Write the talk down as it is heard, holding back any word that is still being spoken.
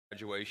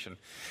graduation.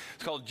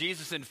 It's called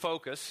Jesus in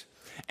Focus.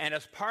 And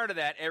as part of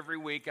that, every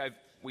week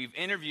we've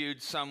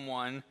interviewed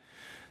someone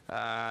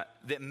that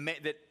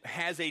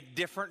has a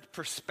different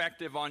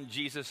perspective on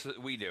Jesus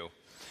that we do.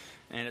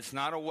 And it's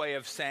not a way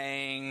of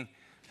validating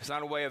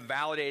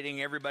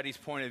everybody's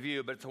point of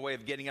view, but it's a way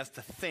of getting us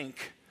to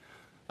think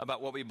about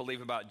what we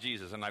believe about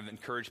Jesus. And I've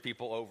encouraged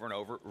people over and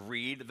over,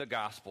 read the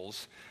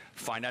Gospels,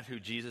 find out who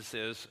Jesus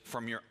is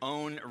from your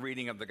own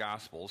reading of the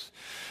Gospels.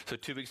 So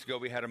 2 weeks ago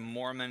we had a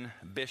Mormon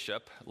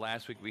bishop.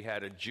 Last week we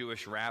had a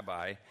Jewish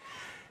rabbi.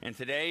 And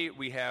today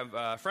we have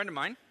a friend of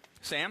mine,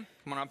 Sam.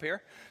 Come on up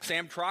here.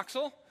 Sam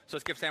Troxel. So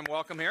let's give Sam a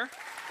welcome here.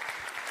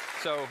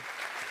 So you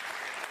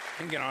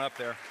can get on up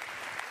there.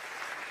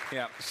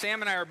 Yeah,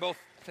 Sam and I are both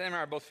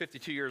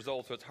 52 years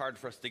old, so it's hard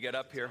for us to get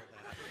up here.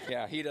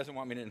 Yeah, he doesn't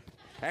want me to.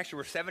 Actually,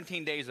 we're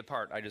 17 days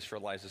apart, I just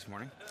realized this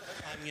morning.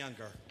 I'm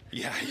younger.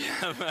 Yeah,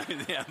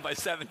 by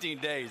 17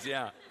 days,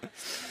 yeah.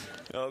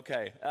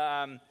 Okay.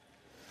 Let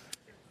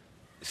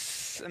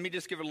me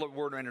just give a little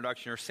word of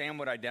introduction here. Sam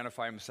would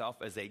identify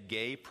himself as a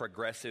gay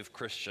progressive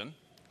Christian.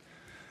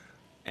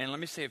 And let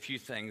me say a few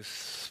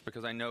things,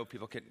 because I know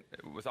people can,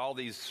 with all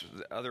these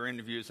other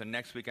interviews, and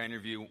next week I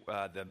interview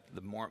the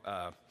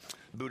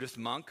Buddhist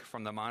monk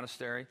from the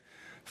monastery.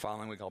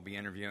 Following week I'll be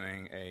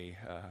interviewing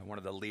one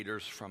of the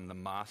leaders from the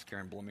mosque here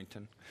in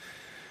Bloomington.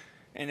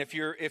 And if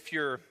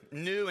you're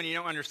new and you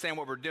don't understand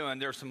what we're doing,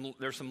 there's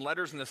some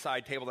letters on the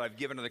side table that I've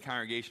given to the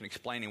congregation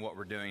explaining what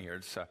we're doing here.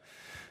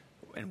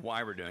 And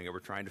why we're doing it. We're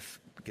trying to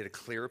get a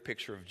clearer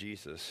picture of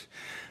Jesus.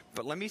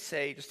 But let me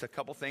say just a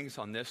couple things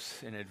on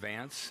this in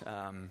advance.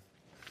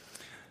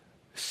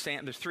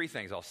 There's three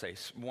things I'll say.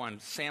 One,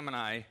 Sam and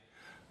I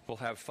will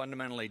have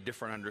fundamentally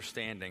different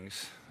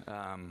understandings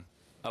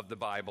of the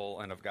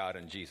Bible and of God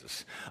and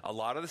Jesus. A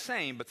lot of the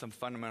same, but some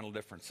fundamental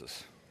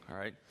differences. All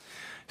right?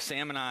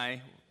 Sam and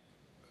I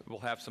will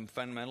have some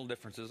fundamental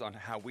differences on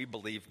how we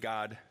believe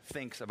God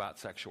thinks about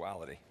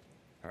sexuality.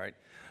 All right?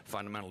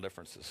 Fundamental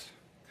differences.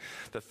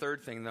 The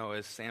third thing, though,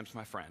 is Sam's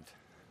my friend.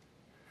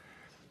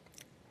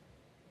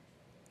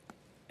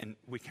 And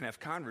we can have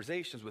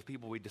conversations with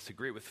people we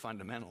disagree with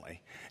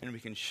fundamentally, and we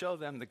can show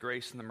them the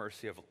grace and the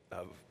mercy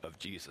of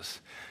Jesus.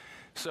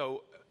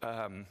 So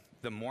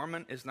the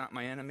Mormon is not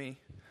my enemy.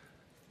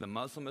 The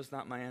Muslim is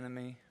not my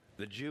enemy.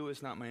 The Jew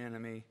is not my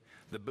enemy.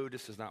 The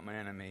Buddhist is not my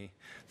enemy.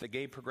 The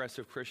gay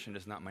progressive Christian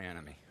is not my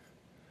enemy.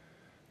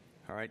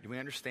 All right? Do we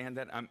understand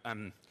that?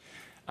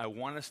 I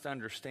want us to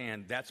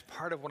understand that's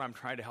part of what I'm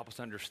trying to help us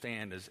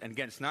understand is, and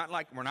again, it's not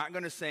like we're not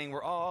going to sing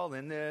we're all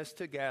in this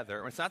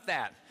together. It's not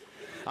that.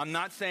 I'm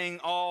not saying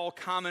all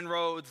common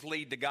roads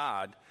lead to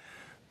God,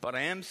 but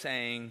I am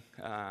saying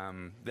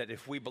that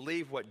if we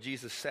believe what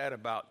Jesus said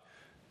about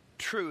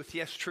truth,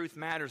 yes, truth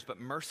matters, but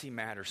mercy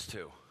matters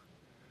too.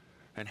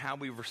 And how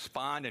we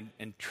respond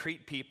and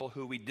treat people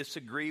who we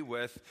disagree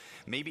with,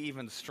 maybe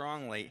even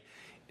strongly,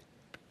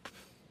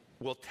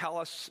 will tell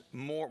us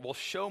more, will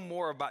show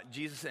more about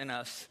Jesus in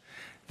us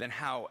than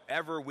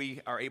however we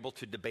are able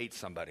to debate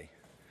somebody.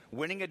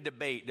 Winning a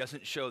debate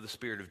doesn't show the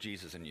Spirit of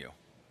Jesus in you.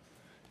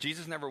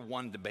 Jesus never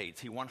won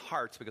debates. He won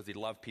hearts because he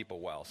loved people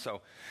well.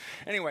 So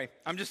anyway,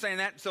 I'm just saying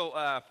that.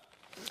 So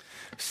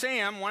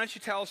Sam, why don't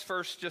you tell us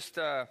first just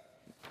where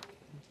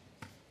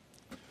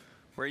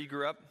you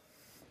grew up,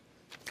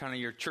 kind of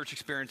your church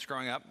experience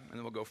growing up, and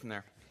then we'll go from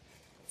there.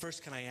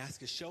 First, can I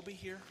ask, is Shelby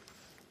here?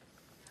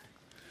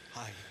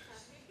 Hi.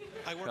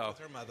 I work with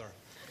her mother,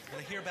 and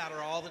I hear about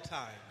her all the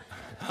time.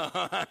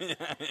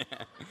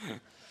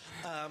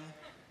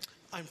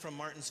 I'm from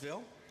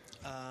Martinsville,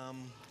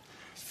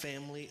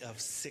 family of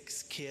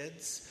 6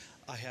 kids.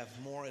 I have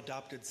more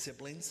adopted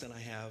siblings than I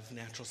have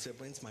natural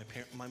siblings. My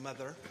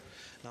mother,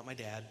 not my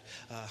dad,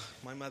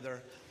 my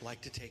mother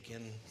liked to take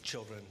in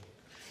children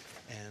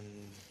and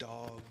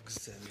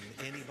dogs and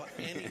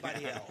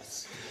anybody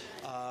else.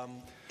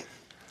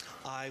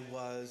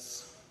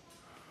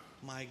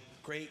 My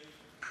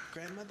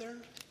great-grandmother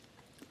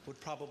would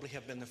probably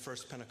have been the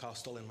first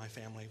Pentecostal in my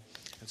family.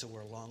 And so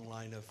we're a long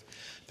line of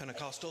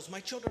Pentecostals. My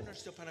children are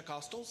still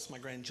Pentecostals. My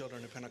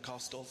grandchildren are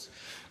Pentecostals.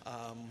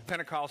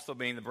 Pentecostal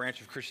being the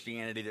branch of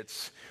Christianity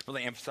that's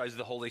really emphasizes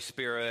the Holy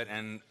Spirit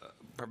and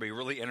probably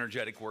really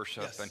energetic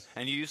worship. Yes.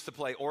 And you used to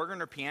play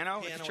organ or piano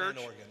at the church? Piano and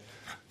organ.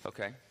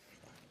 Okay.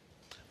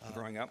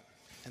 Growing up?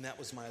 And that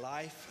was my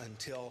life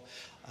until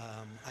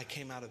I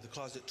came out of the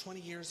closet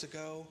 20 years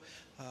ago,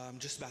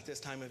 just about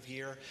this time of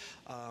year,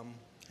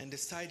 and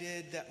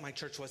decided that my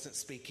church wasn't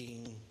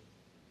speaking,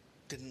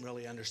 didn't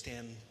really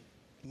understand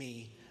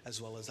me as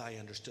well as I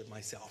understood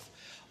myself,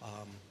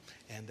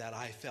 and that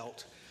I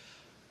felt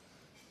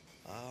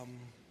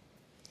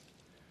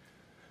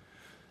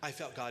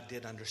God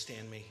did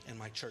understand me, and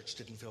my church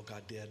didn't feel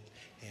God did,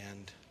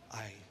 and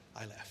I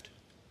left.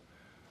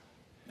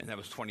 And that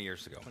was 20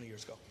 years ago. 20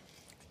 years ago.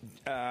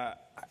 I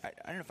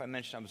don't know if I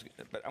mentioned,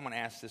 but I'm going to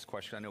ask this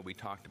question. I know we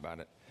talked about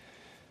it.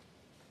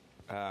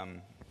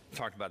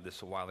 Talked about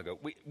this a while ago.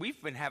 We've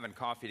been having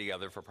coffee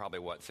together for probably,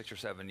 6 or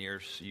 7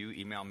 years. You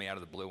emailed me out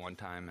of the blue one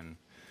time and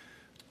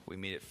We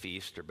meet at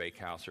Feast or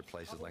Bakehouse or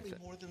places like that.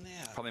 Probably more than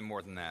that. Probably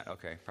more than that.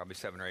 Okay, probably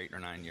 7 or 8 or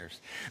 9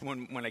 years.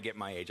 When I get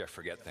my age, I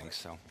forget things.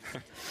 So,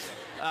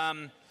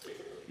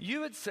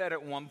 you had said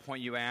at one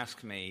point, you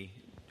asked me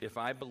if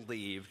I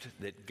believed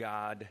that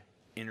God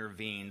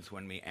intervenes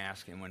when we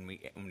ask Him, when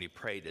we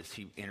pray, does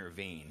He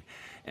intervene?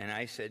 And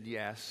I said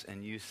yes,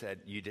 and you said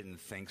you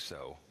didn't think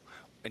so.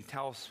 And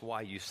tell us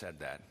why you said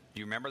that. Do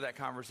you remember that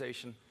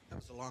conversation? That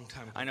was a long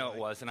time ago. I know it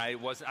was, and I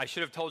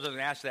should have told you I was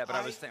going to ask you that, but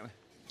I was thinking.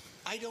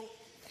 I don't.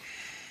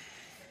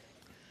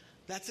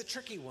 That's a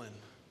tricky one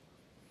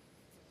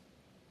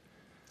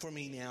for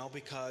me now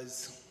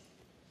because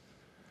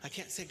I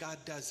can't say God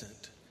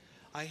doesn't.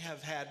 I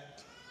have had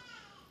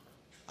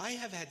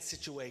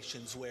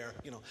situations where,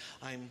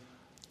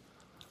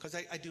 because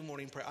I do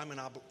morning prayer. I'm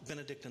a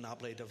Benedictine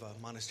Oblate of a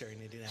monastery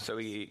in Indianapolis. So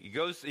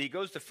he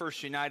goes to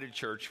First United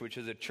Church, which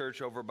is a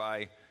church over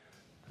by,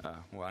 I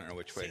don't know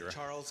which way. St.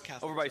 Charles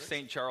Catholic Over by Church.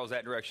 St. Charles,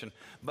 that direction.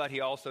 But he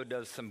also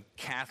does some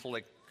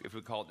Catholic, if we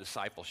call it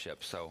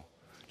discipleship. So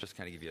just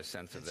kind of give you a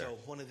sense of that. So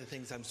one of the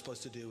things I'm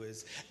supposed to do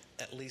is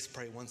at least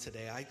pray once a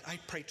day. I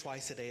pray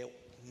twice a day.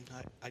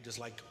 I just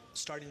like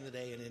starting the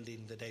day and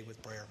ending the day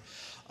with prayer.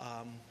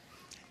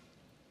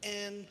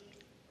 And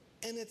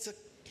it's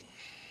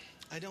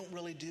I don't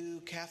really do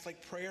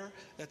Catholic prayer.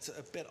 That's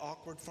a bit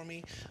awkward for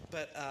me.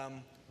 But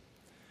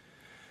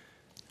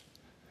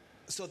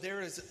so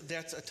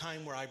that's a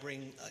time where I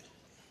bring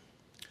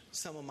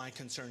some of my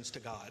concerns to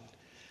God.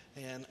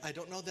 And I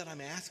don't know that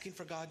I'm asking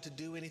for God to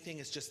do anything.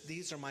 It's just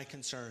these are my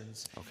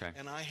concerns. Okay.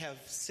 And I have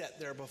sat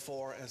there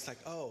before and it's like,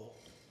 oh,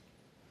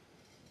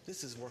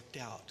 this has worked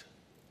out.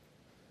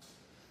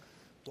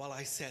 While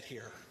I sat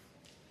here,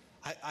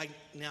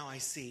 now I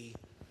see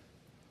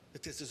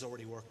that this has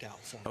already worked out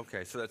for me.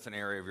 Okay, so that's an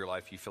area of your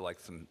life you feel like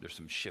there's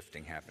some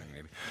shifting happening,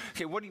 maybe.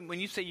 Okay, when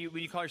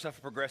you call yourself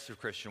a progressive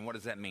Christian, what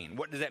does that mean?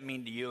 What does that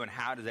mean to you, and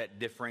how does that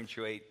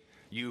differentiate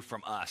you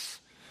from us?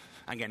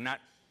 Again, not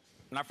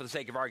for the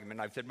sake of argument.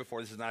 I've said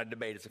before, this is not a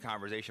debate; it's a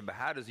conversation. But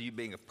how does you,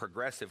 being a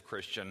progressive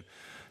Christian,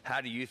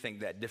 how do you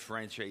think that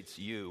differentiates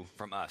you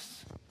from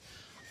us?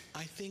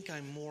 I think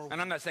I'm more.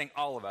 And I'm not saying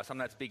all of us. I'm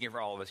not speaking for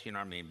all of us. You know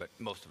what I mean? But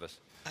most of us.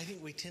 I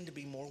think we tend to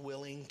be more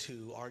willing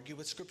to argue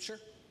with Scripture.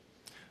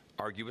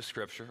 Argue with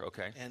Scripture,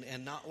 okay.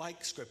 And not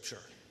like Scripture.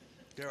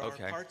 There are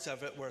parts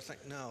of it where it's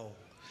like, no.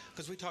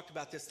 Because we talked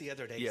about this the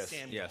other day. Yes,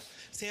 Samuel. yes.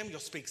 Samuel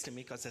speaks to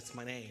me because that's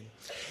my name.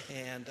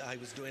 And I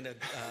was doing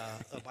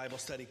a Bible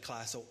study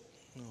class a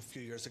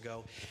few years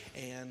ago.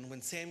 And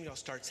when Samuel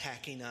starts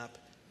hacking up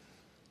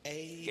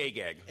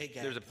Agag.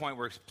 There's a point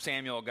where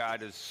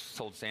God has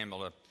told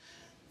Samuel to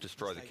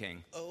destroy the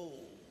king. Oh,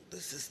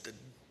 this is the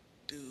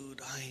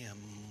dude I am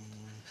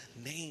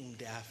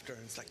named after.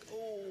 And it's like,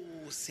 oh,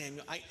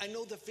 Samuel, I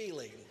know the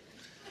feeling.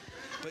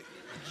 But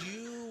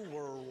you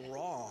were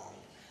wrong.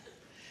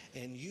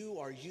 And you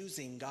are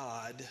using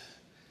God,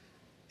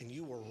 and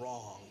you were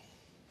wrong.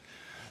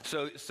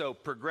 So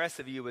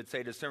progressive, you would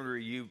say to some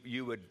degree,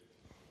 you would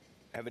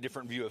have a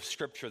different view of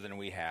Scripture than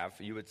we have.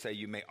 You would say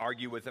you may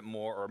argue with it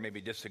more or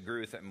maybe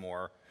disagree with it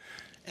more.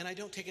 And I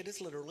don't take it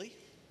as literally.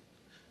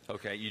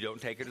 Okay, you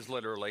don't take it as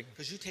literally.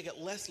 Because you take it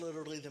less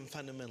literally than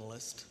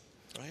fundamentalist,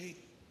 right?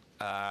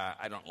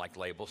 I don't like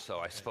labels, so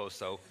I suppose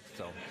so.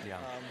 So, yeah.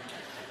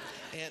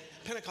 And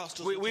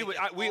Pentecostals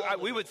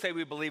we would say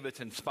we believe it's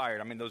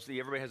inspired. I mean,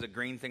 everybody has a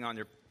green thing on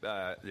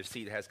their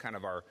seat that has kind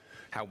of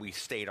how we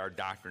state our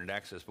doctrine at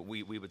Exodus, but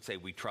we would say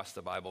we trust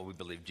the Bible, we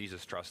believe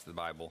Jesus trusts the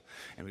Bible,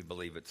 and we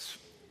believe it's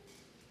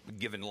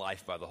given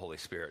life by the Holy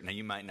Spirit. Now,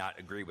 you might not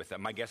agree with that.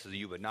 My guess is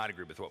you would not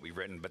agree with what we've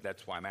written, but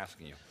that's why I'm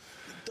asking you.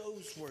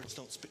 Those words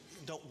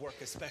don't work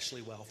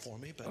especially well for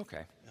me. But,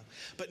 okay.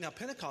 But now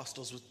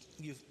Pentecostals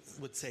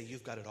would say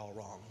you've got it all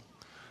wrong.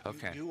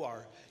 Okay.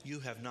 You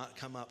have not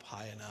come up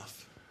high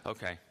enough.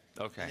 Okay.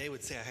 Okay. And they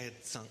would say I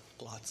had sunk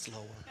lots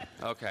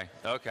lower. Okay.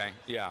 Okay.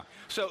 Yeah.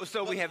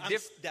 So we have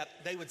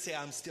they would say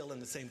I'm still in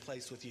the same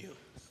place with you.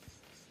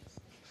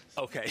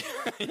 Okay.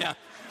 Yeah.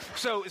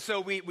 So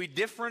we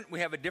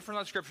have a different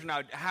on Scripture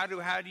now. How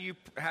do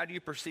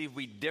you perceive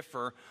we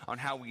differ on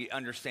how we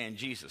understand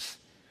Jesus?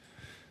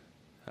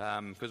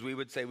 Because we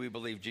would say we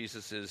believe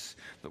Jesus is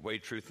the way,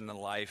 truth, and the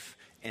life,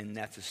 and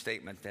that's a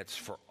statement that's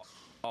for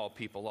all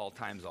people, all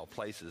times, all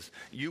places.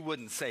 You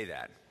wouldn't say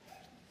that,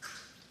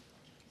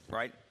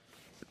 right?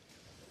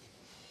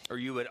 Or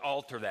you would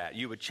alter that.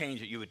 You would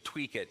change it. You would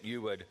tweak it.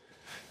 You would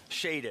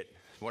shade it,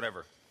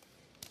 whatever.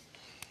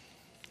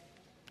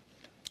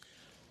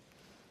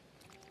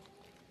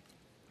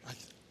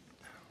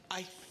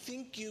 I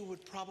think you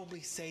would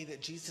probably say that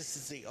Jesus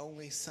is the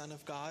only Son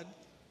of God.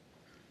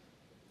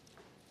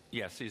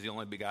 Yes, he's the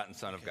only begotten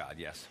Son of God,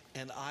 yes.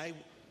 And I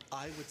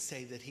would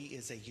say that he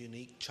is a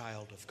unique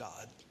child of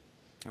God.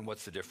 And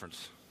what's the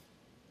difference?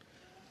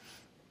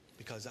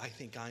 Because I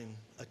think I'm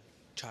a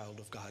child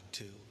of God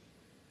too.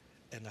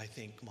 And I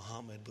think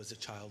Muhammad was a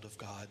child of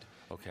God.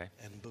 Okay.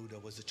 And Buddha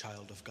was a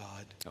child of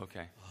God.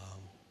 Okay.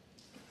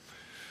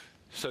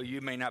 So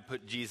you may not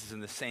put Jesus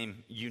in the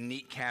same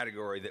unique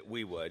category that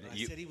we would. I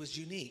said he was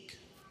unique.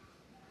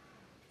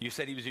 You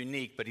said he was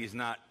unique, but he's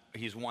not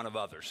he's one of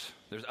others.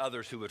 There's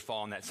others who would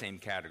fall in that same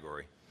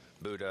category.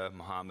 Buddha,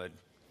 Muhammad.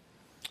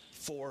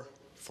 For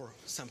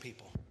some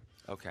people.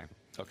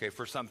 Okay,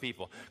 for some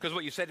people. Because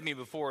what you said to me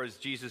before is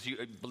you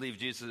believe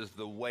Jesus is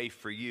the way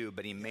for you,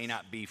 but he may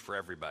not be for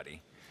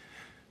everybody.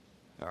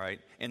 All right?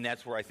 And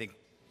that's where I think,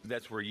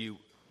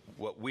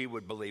 what we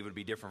would believe would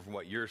be different from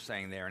what you're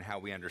saying there and how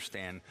we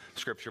understand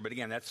Scripture. But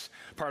again, that's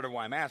part of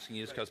why I'm asking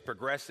you, is because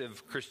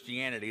progressive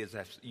Christianity is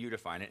as you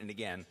define it. And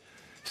again,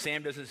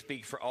 Sam doesn't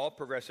speak for all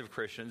progressive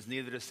Christians.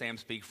 Neither does Sam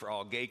speak for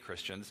all gay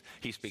Christians.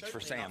 He speaks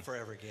Certainly for Sam. Not for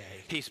every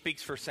gay. He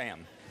speaks for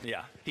Sam.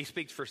 Yeah, he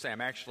speaks for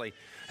Sam. Actually,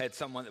 I had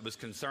someone that was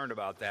concerned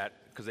about that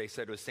because they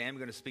said, was Sam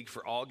going to speak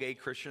for all gay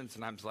Christians?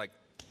 And I was like,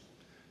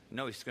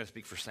 no, he's going to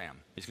speak for Sam.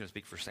 He's going to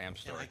speak for Sam's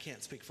story. And I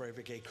can't speak for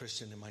every gay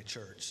Christian in my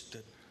church.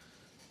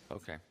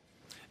 Okay.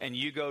 And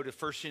you go to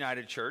First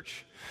United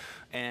Church,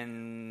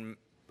 and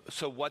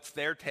so what's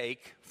their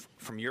take,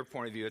 from your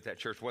point of view at that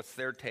church, what's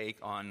their take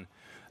on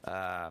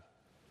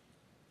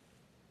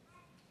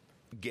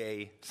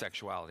gay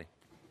sexuality?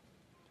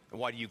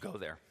 Why do you go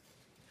there?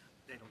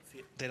 They don't see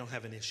it. They don't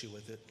have an issue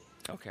with it.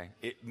 Okay.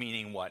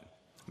 Meaning what?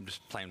 I'm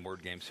just playing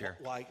word games here.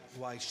 Why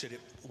should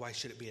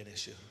it be an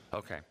issue?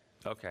 Okay.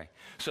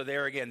 So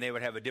there again, they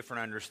would have a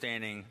different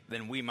understanding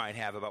than we might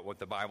have about what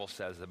the Bible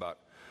says about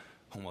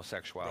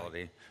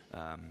homosexuality.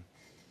 Right.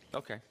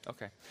 Okay.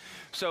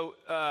 So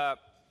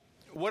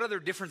what other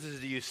differences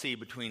do you see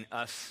between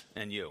us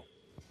and you?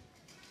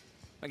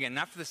 Again,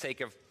 not for the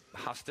sake of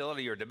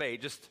hostility or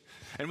debate,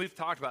 and we've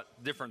talked about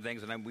different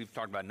things, and we've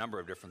talked about a number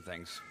of different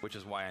things, which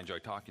is why I enjoy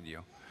talking to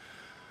you.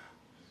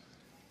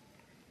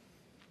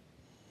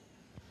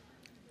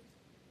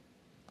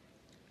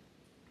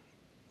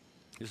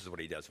 This is what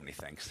he does when he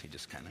thinks. He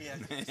just kind of...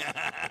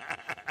 Yeah.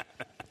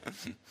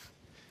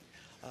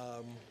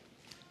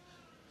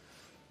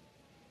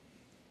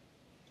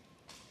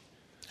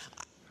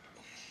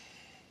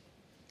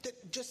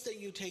 Just that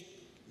you take,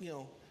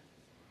 you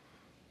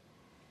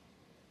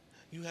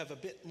have a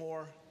bit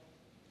more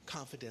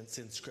confidence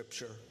in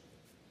Scripture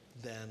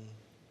than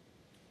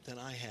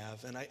I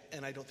have, and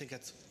I don't think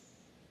that's.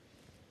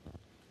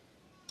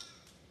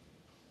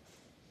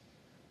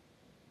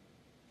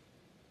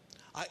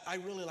 I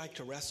really like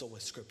to wrestle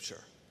with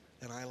Scripture,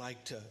 and I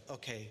like to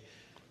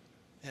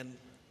and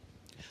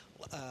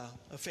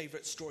a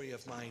favorite story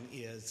of mine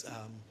is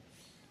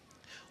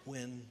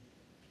when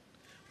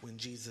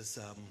Jesus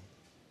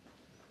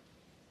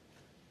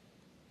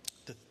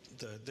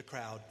the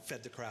crowd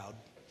fed the crowd,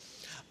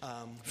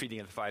 feeding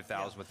of the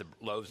 5,000 with the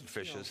loaves and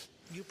fishes.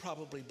 You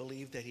probably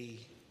believe that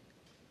he.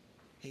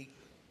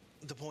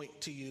 The point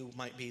to you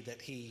might be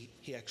that he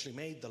actually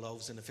made the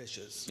loaves and the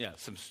fishes. Yeah,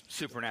 some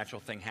supernatural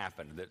thing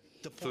happened that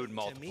the food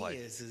multiplied. The point to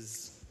me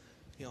is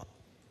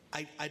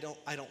I don't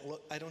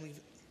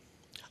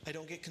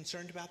get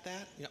concerned about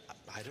that.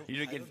 I don't.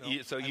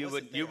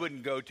 You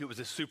wouldn't go to it was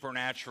a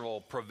supernatural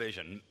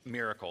provision,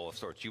 miracle of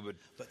sorts. You would.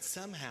 But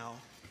somehow,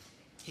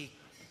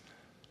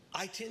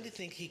 I tend to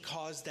think he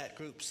caused that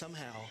group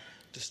somehow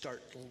to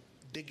start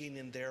digging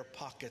in their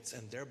pockets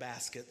and their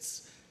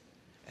baskets,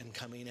 and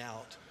coming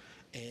out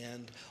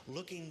and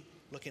looking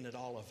at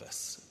all of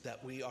us,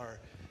 that we are.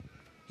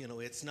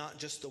 It's not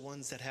just the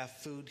ones that have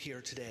food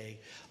here today.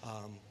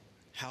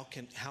 How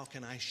can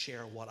I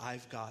share what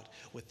I've got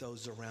with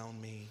those around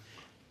me?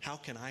 How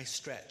can I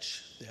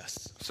stretch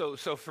this?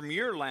 So from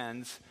your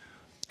lens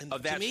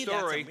of that to me,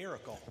 story, that's a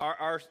miracle.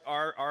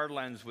 Our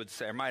lens would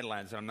say, or my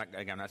lens, and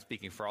I'm not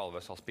speaking for all of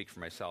us. I'll speak for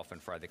myself and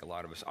for I think a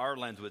lot of us. Our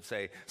lens would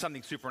say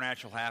something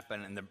supernatural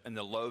happened, and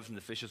the loaves and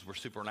the fishes were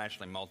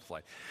supernaturally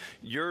multiplied.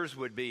 Yours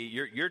would be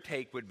your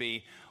take would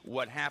be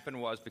what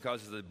happened was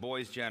because of the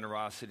boys'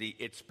 generosity,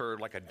 it spurred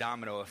like a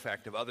domino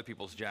effect of other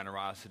people's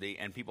generosity,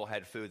 and people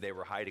had food they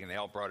were hiding, and they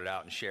all brought it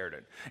out and shared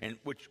it. And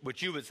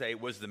which you would say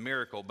was the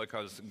miracle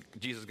because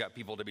Jesus got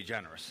people to be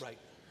generous. Right.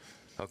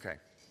 Okay.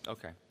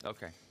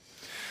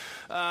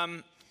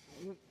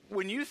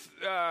 When you,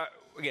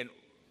 again,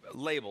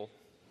 label,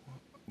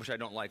 which I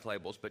don't like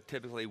labels, but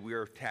typically we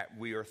are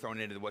thrown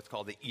into what's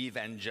called the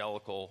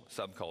evangelical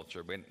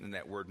subculture, and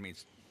that word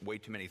means way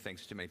too many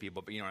things to too many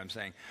people, but you know what I'm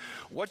saying.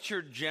 What's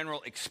your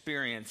general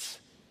experience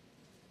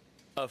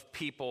of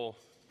people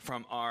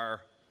from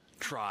our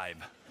tribe?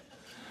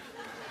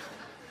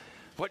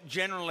 What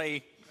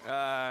generally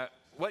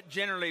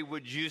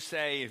would you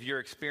say if your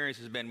experience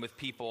has been with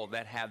people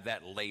that have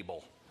that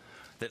label,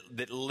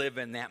 that live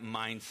in that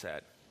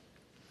mindset?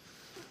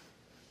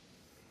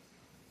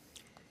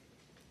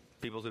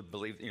 People who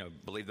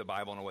believe the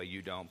Bible in a way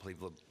you don't believe.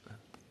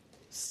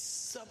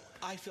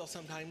 I feel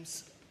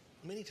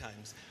many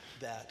times,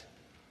 that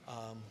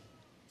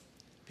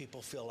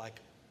people feel like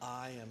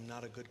I am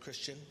not a good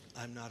Christian.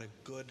 I'm not a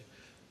good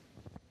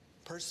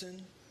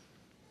person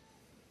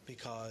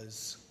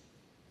because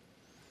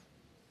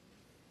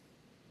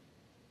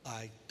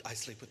I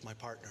sleep with my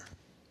partner,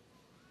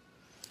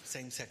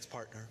 same-sex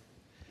partner,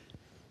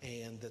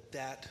 and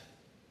that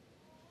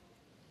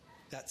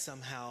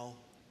somehow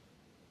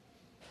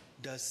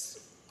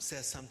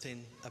says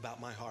something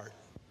about my heart.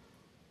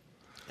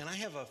 And I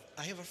have a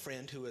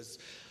friend who is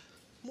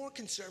more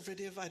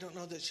conservative. I don't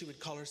know that she would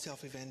call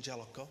herself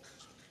evangelical,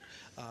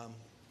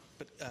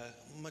 but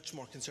much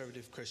more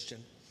conservative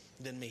Christian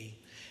than me.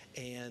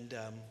 And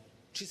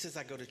she says,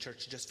 I go to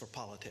church just for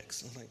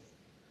politics. I'm like,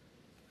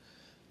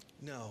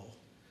 no,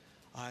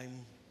 I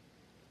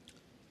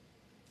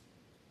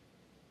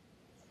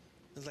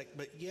was like,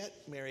 but yet,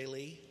 Mary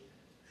Lee,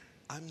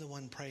 I'm the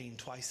one praying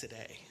twice a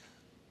day.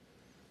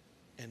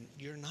 And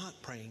you're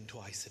not praying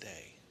twice a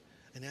day.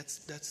 And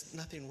that's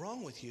nothing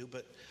wrong with you,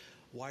 but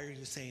why are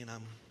you saying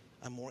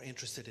I'm more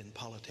interested in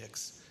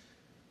politics?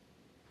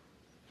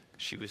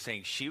 She was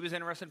saying she was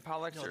interested in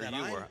politics, No, or that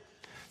you I'm- were?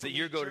 For That me,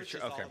 you go to church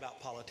church. is Okay. all about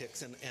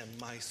politics and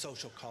my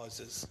social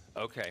causes.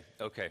 Okay.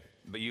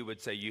 But you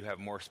would say you have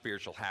more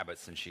spiritual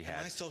habits than she And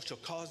my has. social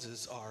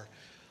causes are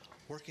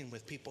working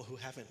with people who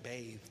haven't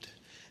bathed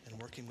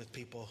and working with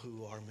people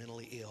who are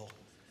mentally ill,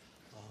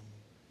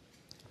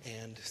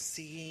 and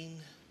seeing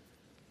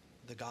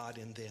the God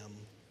in them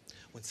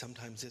when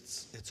sometimes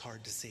it's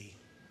hard to see.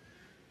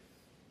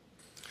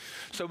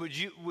 So would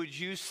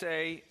you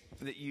say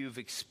that you've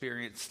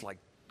experienced like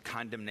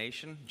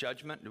condemnation,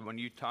 judgment when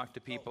you talk to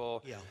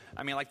people? yeah.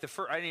 I mean, like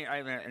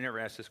I never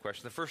asked this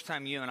question. The first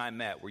time you and I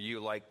met, were you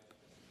like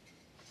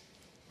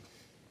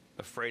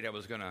afraid I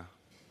was going to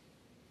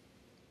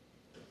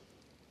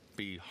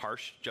be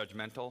harsh,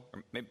 judgmental?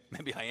 Or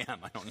maybe I am.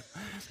 I don't know.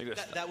 Maybe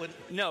That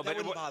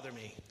wouldn't bother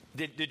me.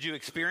 Did you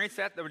experience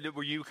that?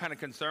 Were you kind of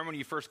concerned when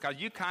you first got?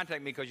 You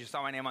contacted me because you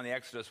saw my name on the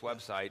Exodus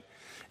website,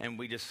 and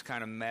we just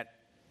kind of met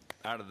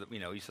out of the.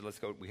 You said let's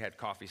go. We had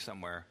coffee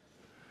somewhere.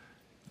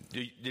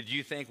 Did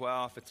you think,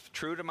 well, if it's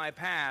true to my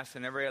past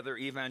and every other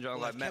evangelical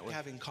Well, I've I've met kept with?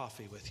 having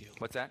coffee with you.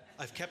 What's that?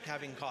 I've kept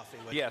having coffee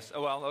with Yes.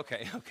 Oh, well,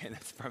 okay.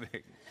 That's probably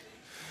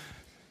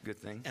a good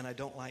thing. you. And I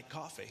don't like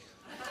coffee.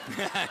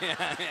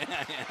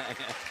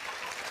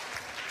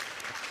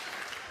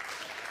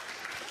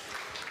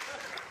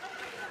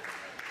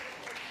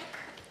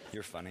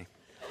 You're funny.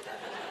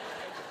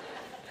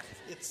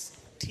 It's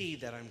tea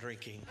that I'm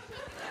drinking.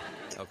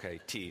 Okay,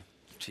 tea.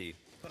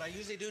 But I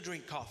usually do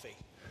drink coffee.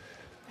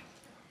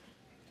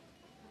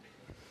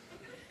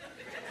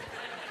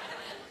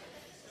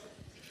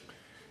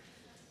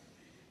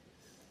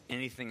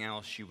 Anything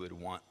else you would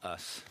want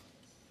us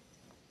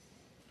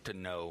to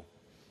know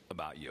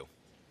about you?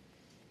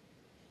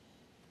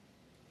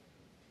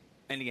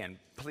 And again,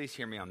 please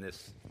hear me on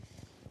this,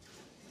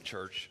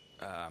 church.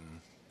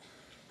 I'm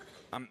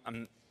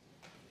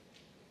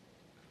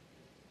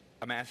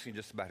asking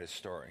just about his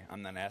story.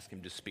 I'm not asking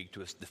him to speak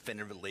to us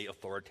definitively,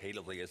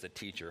 authoritatively as a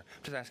teacher.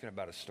 I'm just asking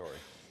about his story.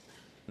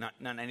 Not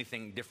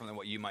anything different than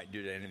what you might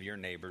do to any of your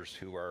neighbors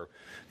who are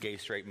gay,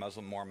 straight,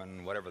 Muslim,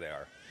 Mormon, whatever they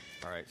are.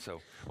 All right, so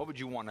what would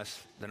you want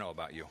us to know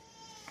about you?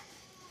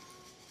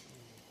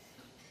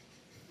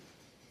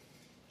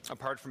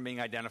 Apart from being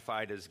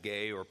identified as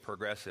gay or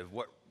progressive,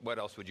 what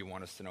else would you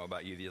want us to know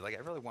about you? You're like, I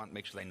really want to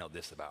make sure they know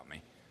this about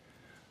me.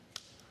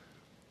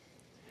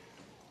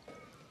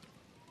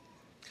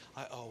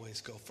 I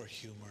always go for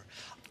humor.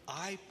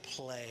 I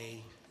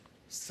play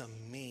some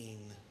mean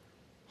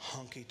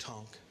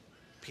honky-tonk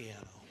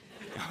piano.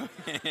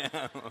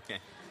 Yeah, okay.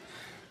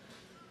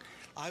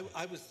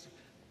 I was,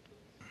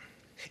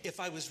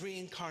 if I was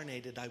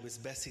reincarnated, I was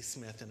Bessie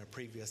Smith in a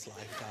previous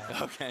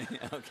lifetime.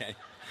 Okay.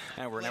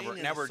 And we're Playing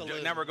in now a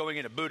saloon. we're going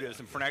into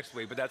Buddhism for next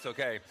week, but that's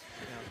okay. Yeah.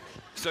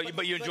 So,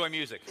 but you enjoy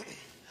music.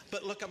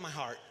 But look at my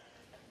heart.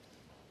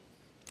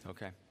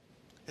 Okay.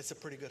 It's a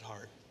pretty good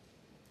heart.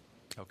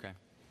 Okay.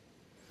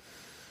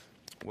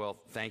 Well,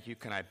 thank you.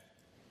 Can I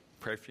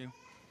pray for you?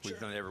 We've Sure.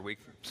 done it every week.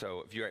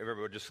 So if you ever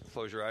would just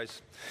close your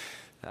eyes.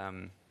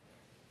 May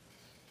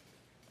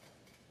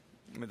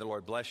the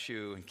Lord bless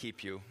you and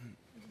keep you,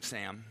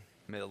 Sam.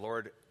 May the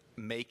Lord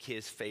make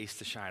his face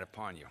to shine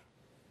upon you.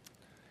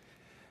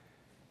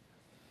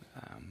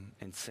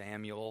 And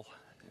Samuel,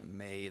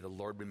 may the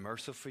Lord be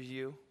merciful for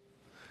you,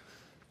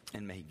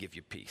 and may he give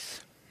you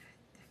peace.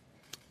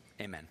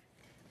 Amen.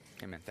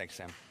 Amen. Thanks,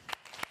 Sam.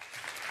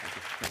 Thank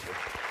you. Thank you.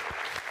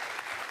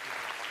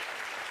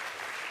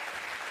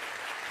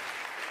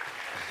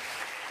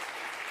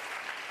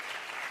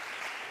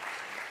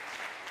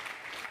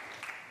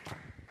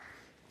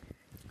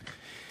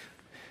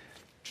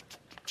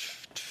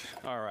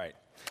 All right.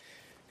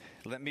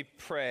 Let me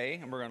pray,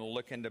 and we're going to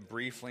look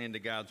briefly into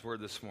God's Word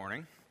this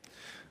morning.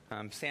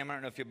 Sam, I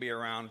don't know if you'll be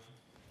around.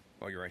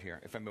 Oh, you're right here.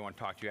 If anybody want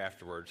to talk to you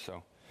afterwards,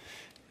 so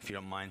if you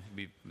don't mind,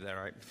 is that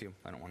all right with you?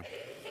 I don't want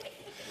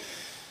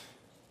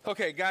to.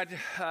 Okay, God,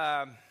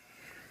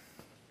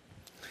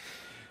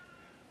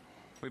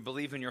 we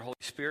believe in your Holy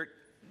Spirit.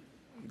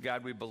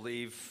 God, we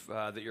believe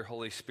that your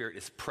Holy Spirit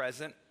is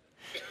present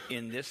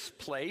in this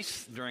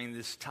place during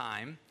this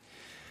time.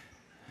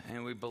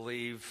 And we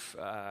believe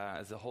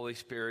as the Holy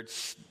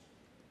Spirit's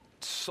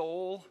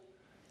sole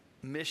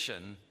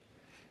mission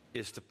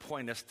is to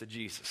point us to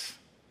Jesus.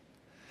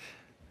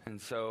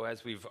 And so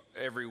as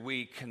every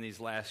week in these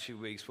last few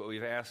weeks, what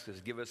we've asked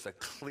is give us a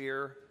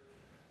clear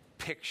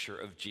picture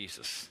of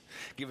Jesus.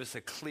 Give us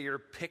a clear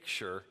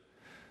picture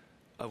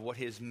of what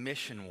his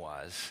mission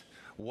was,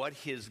 what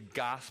his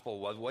gospel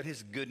was, what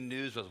his good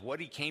news was, what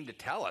he came to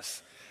tell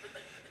us.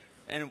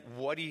 And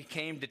what he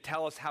came to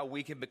tell us how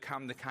we can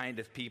become the kind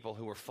of people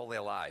who are fully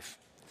alive.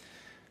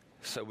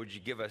 So would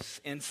you give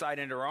us insight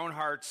into our own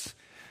hearts,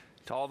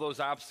 to all those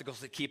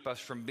obstacles that keep us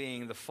from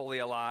being the fully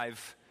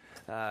alive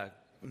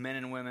men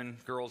and women,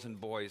 girls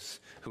and boys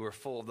who are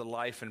full of the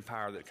life and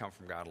power that come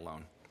from God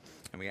alone.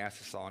 And we ask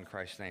this all in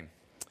Christ's name.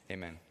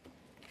 Amen.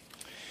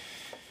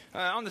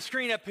 On the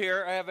screen up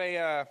here, I have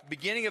a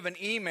beginning of an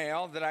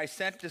email that I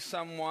sent to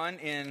someone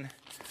in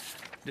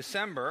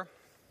December.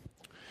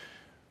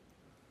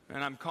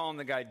 And I'm calling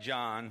the guy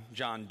John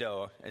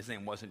Doe. His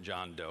name wasn't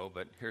John Doe,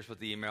 but here's what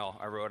the email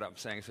I wrote up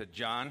saying. It said,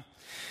 John,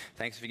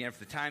 thanks again for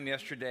the time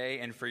yesterday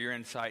and for your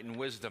insight and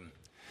wisdom.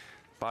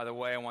 By the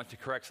way, I want to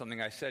correct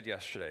something I said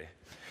yesterday.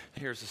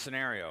 Here's the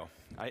scenario.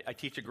 I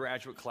teach a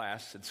graduate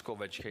class at School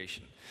of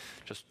Education,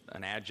 just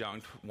an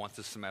adjunct once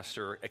a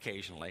semester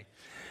occasionally.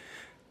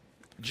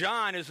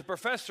 John is a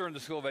professor in the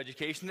School of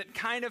Education that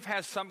kind of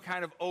has some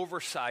kind of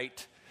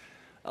oversight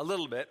a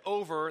little bit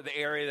over the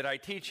area that I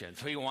teach in.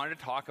 So he wanted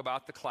to talk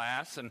about the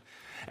class, and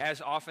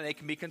as often they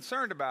can be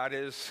concerned about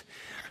is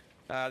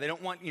they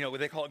don't want,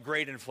 what they call it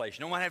grade inflation.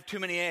 They don't want to have too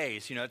many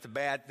A's. It's a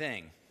bad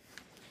thing.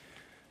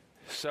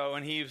 So,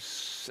 and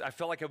I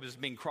felt like I was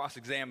being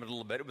cross-examined a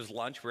little bit. It was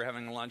lunch. We were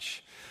having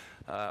lunch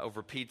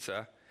over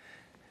pizza,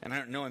 and I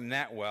don't know him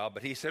that well,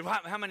 but he said, well,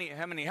 how many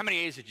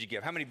A's did you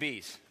give? How many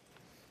B's?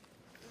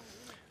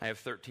 I have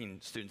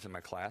 13 students in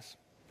my class.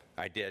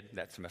 I did.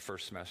 That's my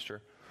first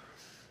semester.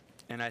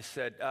 And I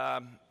said,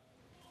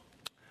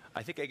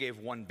 I think I gave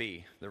 1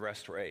 B. The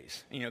rest were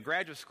A's.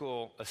 Graduate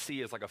school, a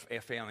C is like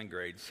a failing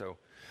grade, so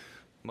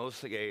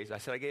mostly A's. I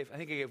said, I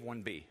think I gave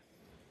 1 B.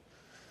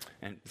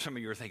 And some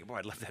of you are thinking, boy,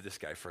 I'd love to have this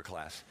guy for a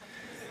class.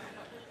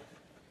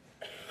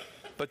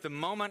 But the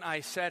moment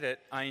I said it,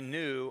 I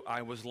knew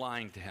I was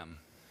lying to him.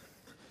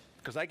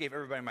 Because I gave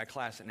everybody in my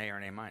class an A or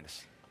an A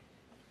minus.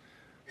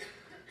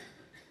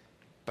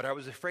 But I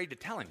was afraid to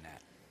tell him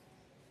that.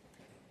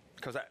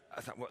 Because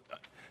I thought,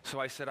 so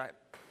I said,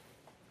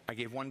 I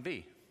gave 1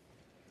 B.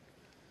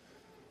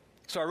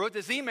 So I wrote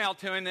this email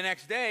to him the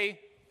next day.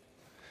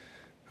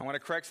 I want to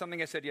correct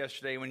something I said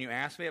yesterday. When you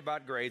asked me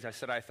about grades, I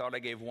said I thought I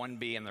gave 1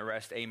 B and the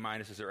rest A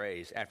minuses or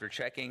A's. After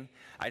checking,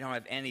 I don't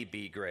have any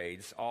B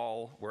grades.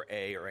 All were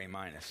A or A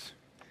minus.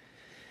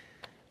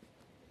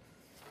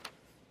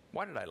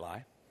 Why did I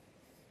lie?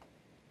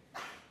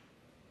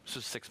 This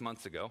was 6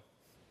 months ago.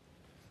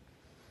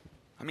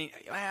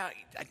 I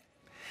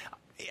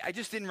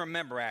just didn't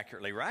remember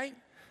accurately, right?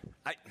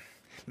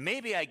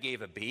 Maybe I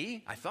gave a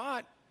B, I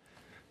thought.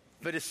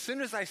 But as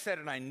soon as I said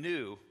it, I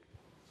knew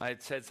I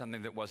had said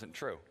something that wasn't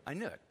true. I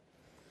knew it.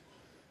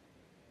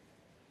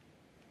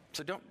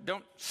 So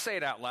don't say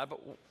it out loud, but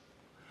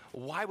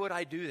why would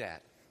I do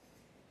that?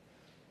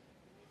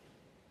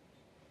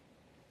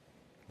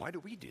 Why do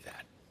we do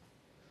that?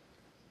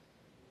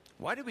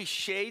 Why do we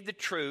shade the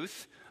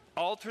truth,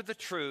 alter the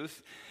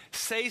truth,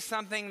 say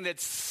something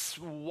that's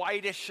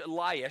whitish,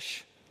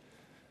 lie-ish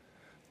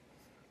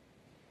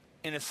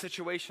in a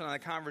situation, in a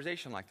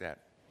conversation like that?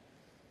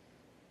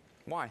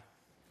 Why?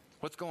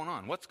 What's going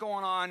on? What's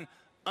going on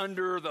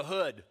under the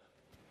hood?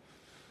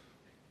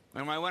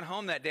 And when I went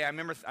home that day, I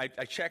remember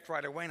I checked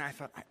right away, and I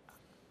thought,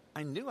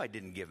 I knew I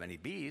didn't give any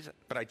B's,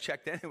 but I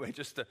checked anyway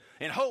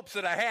in hopes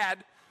that I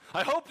had.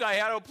 I hoped I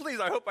had. Oh,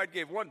 please, I hope I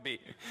gave 1 B.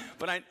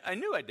 But I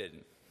knew I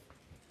didn't.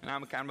 And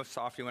I'm kind of a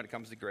softie when it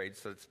comes to grades.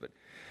 So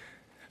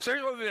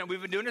here's what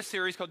we've been doing a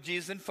series called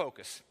Jesus in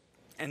Focus.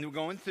 And we're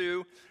going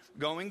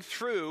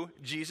through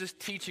Jesus'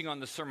 teaching on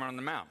the Sermon on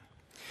the Mount.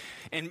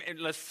 And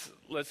let's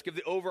give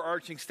the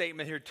overarching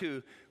statement here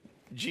too.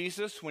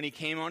 Jesus, when he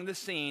came onto the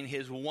scene,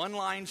 his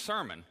one-line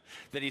sermon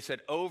that he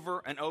said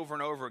over and over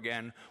and over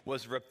again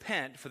was,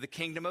 repent, for the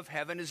kingdom of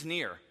heaven is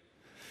near.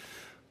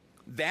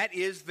 That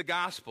is the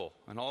gospel,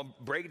 and I'll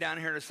break it down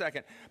here in a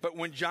second. But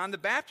when John the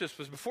Baptist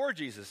was before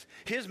Jesus,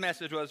 his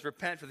message was,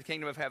 repent, for the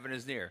kingdom of heaven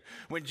is near.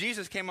 When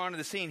Jesus came onto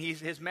the scene,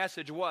 his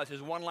message was,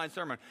 his one-line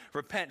sermon,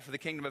 repent, for the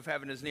kingdom of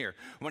heaven is near.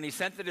 When he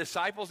sent the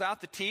disciples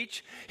out to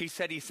teach, he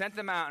said he sent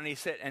them out,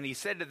 and he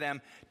said to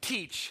them,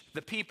 teach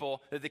the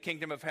people that the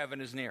kingdom of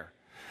heaven is near.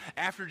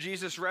 After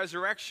Jesus'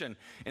 resurrection,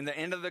 in the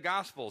end of the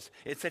Gospels,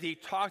 it said he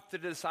talked to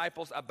the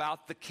disciples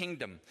about the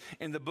kingdom.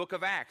 In the book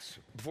of Acts,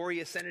 before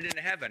he ascended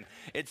into heaven,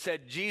 it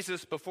said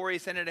Jesus, before he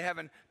ascended into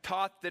heaven,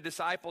 taught the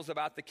disciples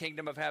about the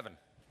kingdom of heaven.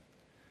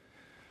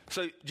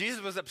 So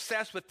Jesus was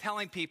obsessed with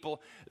telling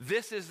people,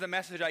 this is the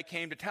message I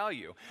came to tell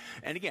you.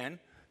 And again,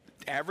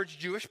 average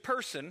Jewish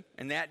person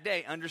in that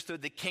day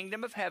understood the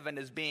kingdom of heaven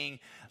as being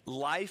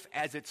life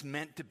as it's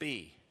meant to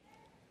be.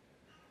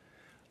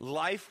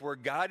 Life where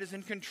God is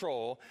in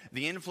control,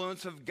 the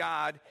influence of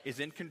God is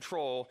in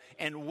control,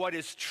 and what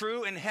is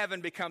true in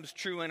heaven becomes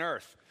true in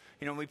earth.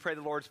 When we pray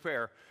the Lord's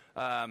Prayer,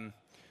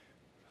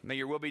 may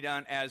your will be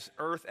done on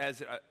earth as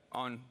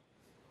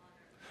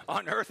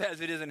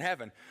it is in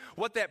heaven.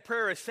 What that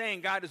prayer is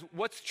saying, God, is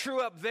what's true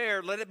up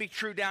there, let it be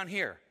true down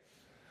here.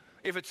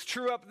 if it's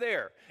true up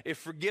there, if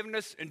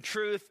forgiveness and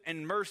truth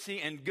and mercy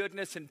and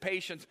goodness and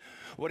patience,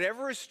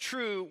 whatever is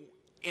true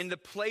in the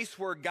place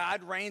where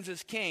God reigns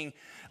as king,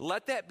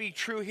 let that be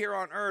true here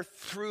on earth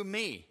through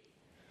me.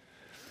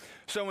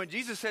 So when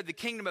Jesus said the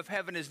kingdom of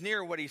heaven is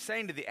near, what he's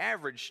saying to the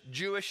average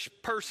Jewish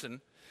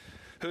person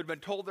who had been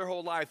told their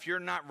whole life, you're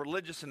not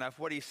religious enough,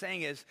 what he's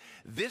saying is,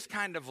 this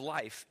kind of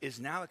life is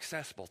now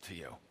accessible to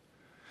you.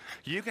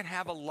 You can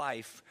have a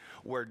life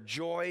where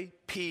joy,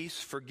 peace,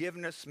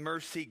 forgiveness,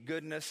 mercy,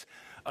 goodness,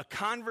 a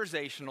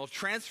conversational,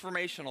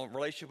 transformational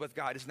relationship with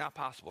God is not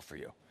possible for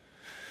you.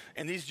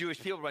 And these Jewish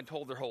people have been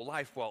told their whole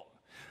life, well,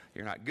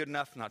 you're not good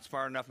enough, not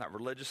smart enough, not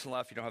religious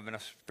enough, you don't have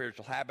enough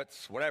spiritual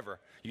habits, whatever.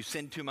 You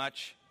sin too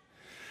much.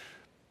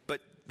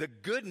 But the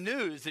good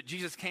news that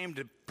Jesus came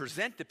to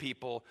present to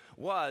people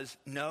was,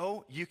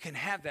 no, you can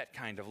have that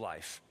kind of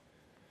life.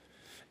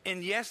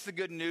 And yes, the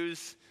good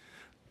news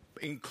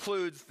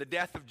includes the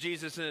death of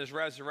Jesus and his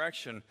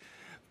resurrection,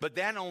 but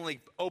that only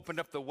opened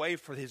up the way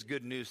for his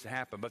good news to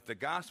happen. But the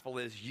gospel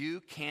is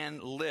you can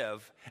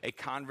live a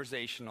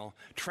conversational,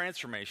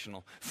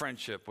 transformational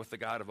friendship with the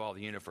God of all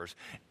the universe.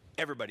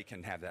 Everybody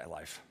can have that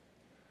life.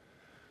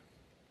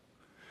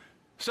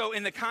 So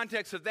in the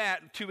context of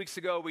that, 2 weeks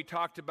ago we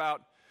talked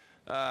about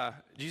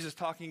Jesus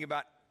talking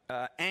about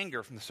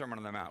anger from the Sermon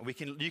on the Mount.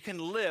 You can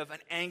live an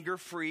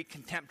anger-free,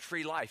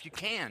 contempt-free life. You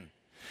can.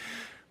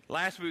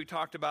 Last week we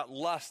talked about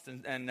lust,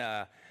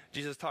 and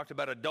Jesus talked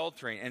about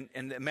adultery.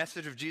 And the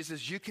message of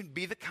Jesus, you can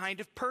be the kind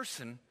of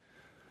person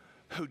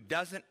who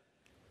doesn't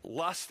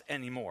lust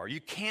anymore.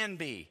 You can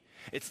be.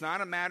 It's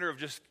not a matter of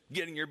just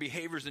getting your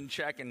behaviors in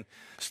check and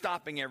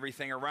stopping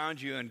everything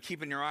around you and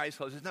keeping your eyes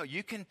closed. No,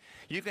 you can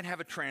have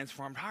a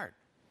transformed heart.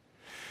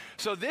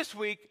 So this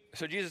week,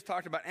 Jesus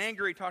talked about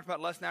anger, he talked about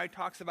lust, now he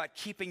talks about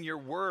keeping your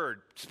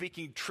word,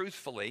 speaking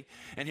truthfully.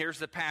 And here's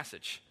the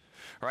passage.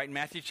 All right,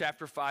 Matthew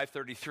chapter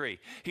 5:33.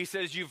 He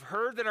says, you've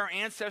heard that our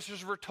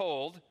ancestors were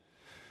told,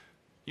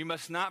 you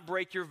must not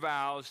break your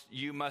vows,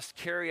 you must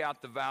carry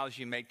out the vows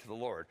you make to the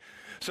Lord.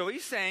 So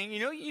he's saying,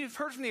 you've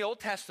heard from the Old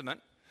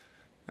Testament.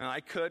 Now,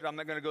 I'm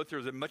not going to go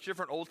through. There's much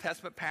different Old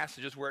Testament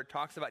passages where it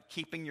talks about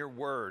keeping your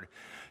word,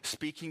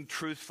 speaking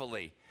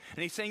truthfully.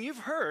 And he's saying, you've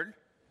heard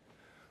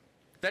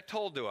that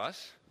told to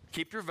us,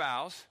 keep your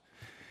vows,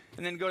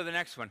 and then go to the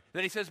next one.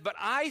 Then he says, but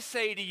I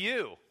say to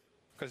you,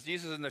 because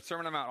Jesus in the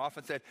Sermon on the Mount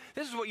often said,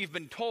 this is what you've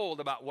been told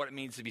about what it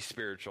means to be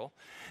spiritual.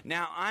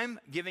 Now I'm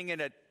giving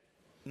it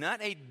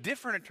not a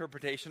different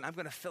interpretation, I'm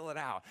going to fill it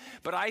out.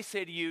 But I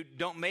say to you,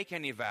 don't make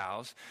any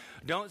vows.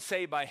 Don't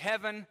say by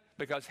heaven,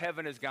 because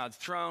heaven is God's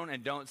throne,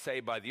 and don't say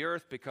by the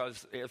earth,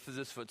 because earth is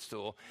his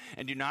footstool.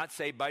 And do not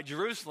say by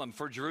Jerusalem,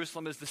 for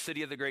Jerusalem is the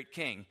city of the great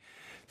king.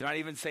 Do not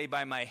even say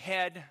by my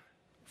head,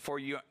 for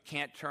you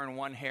can't turn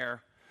one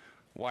hair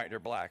white or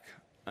black,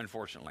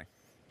 unfortunately.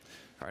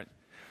 All right.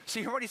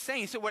 See what he's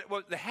saying? So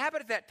what the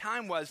habit at that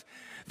time was,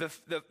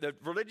 the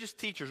religious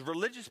teachers,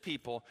 religious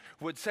people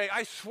would say,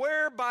 I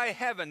swear by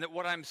heaven that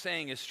what I'm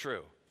saying is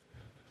true.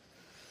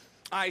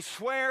 I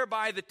swear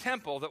by the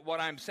temple that what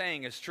I'm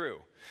saying is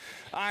true.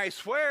 I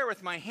swear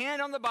with my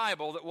hand on the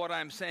Bible that what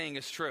I'm saying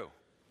is true.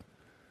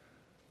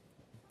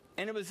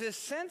 And it was this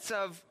sense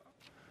of,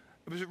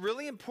 it was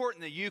really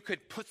important that you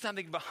could put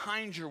something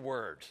behind your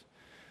words.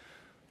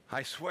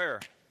 I swear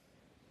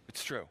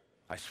it's true.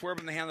 I swear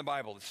by the hand on the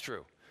Bible it's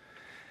true.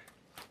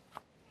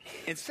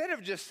 Instead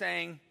of just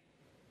saying,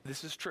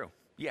 this is true,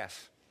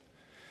 yes.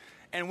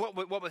 And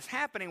what was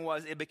happening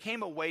was it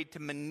became a way to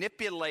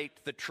manipulate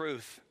the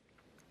truth.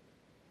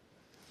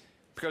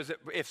 Because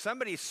if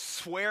somebody's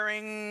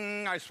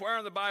swearing, I swear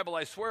on the Bible,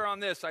 I swear on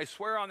this, I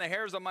swear on the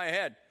hairs on my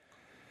head,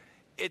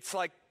 it's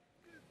like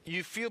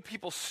you feel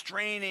people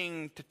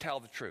straining to tell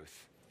the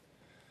truth.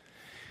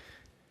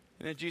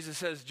 And then Jesus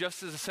says,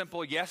 just as a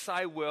simple yes,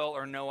 I will,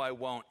 or no, I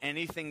won't.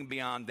 Anything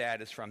beyond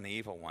that is from the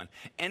evil one.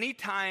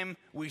 Anytime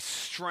we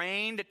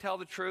strain to tell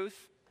the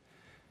truth,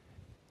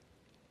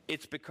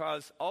 it's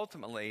because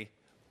ultimately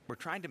we're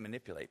trying to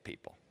manipulate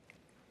people.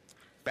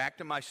 Back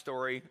to my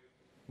story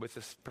with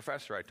this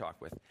professor I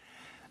talked with.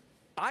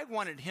 I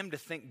wanted him to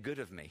think good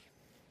of me.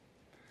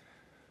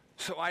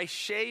 So I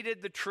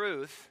shaded the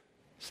truth.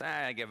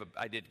 I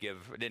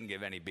didn't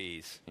give any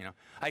B's.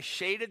 I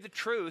shaded the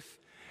truth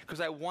because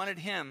I wanted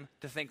him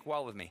to think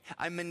well of me.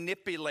 I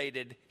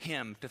manipulated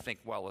him to think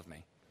well of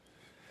me.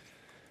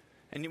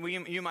 And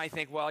you might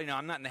think, well,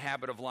 I'm not in the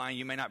habit of lying.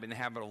 You may not be in the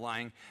habit of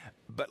lying.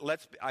 But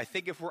I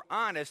think if we're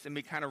honest and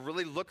we kind of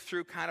really look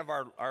through kind of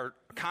our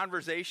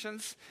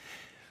conversations,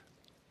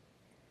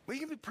 we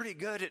can be pretty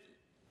good at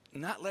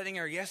not letting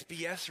our yes be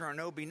yes or our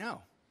no be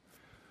no.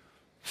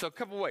 So a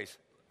couple ways.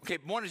 Okay,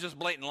 one is just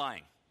blatant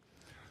lying.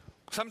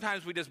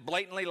 Sometimes we just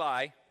blatantly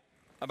lie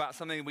about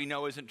something we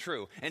know isn't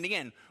true. And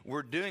again,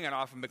 we're doing it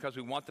often because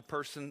we want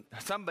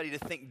somebody to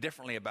think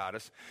differently about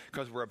us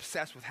because we're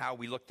obsessed with how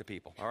we look to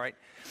people, all right?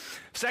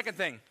 Second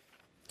thing,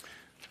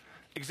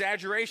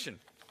 exaggeration.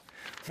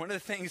 One of the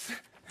things,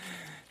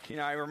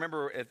 I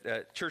remember at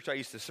the church I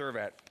used to serve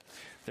at,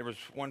 there was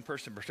one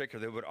person in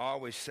particular that would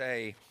always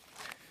say,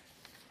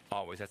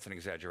 always, that's an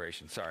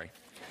exaggeration, sorry.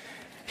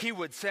 he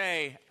would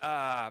say,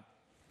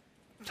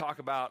 talk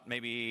about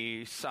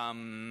maybe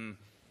some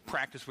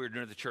practice we were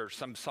doing at the church,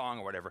 some song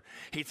or whatever.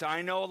 He'd say,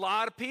 I know a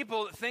lot of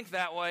people that think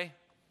that way.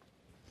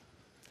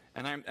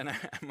 And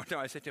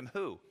I said to him,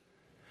 who?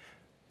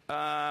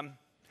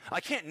 I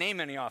can't name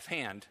any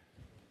offhand.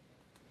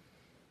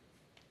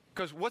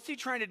 Because what's he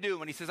trying to do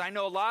when he says, I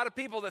know a lot of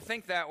people that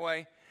think that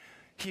way?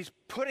 He's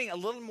putting a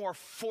little more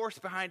force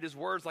behind his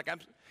words,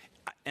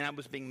 and I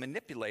was being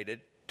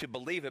manipulated to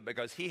believe it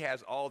because he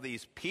has all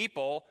these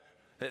people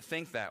that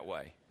think that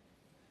way.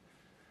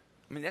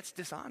 I mean, that's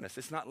dishonest.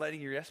 It's not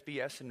letting your yes be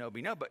yes and no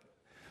be no, but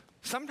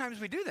sometimes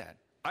we do that.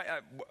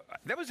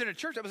 That was in a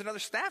church. That was another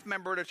staff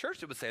member at a church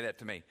that would say that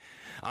to me.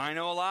 I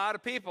know a lot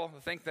of people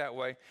that think that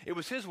way. It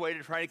was his way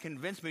to try to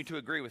convince me to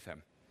agree with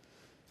him.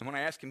 And when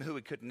I asked him who,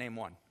 he couldn't name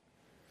one.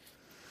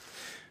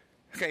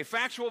 Okay,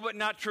 factual but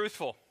not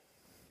truthful.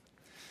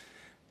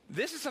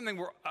 This is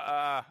something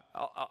I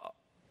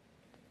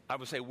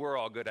would say we're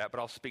all good at, but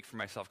I'll speak for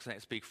myself because I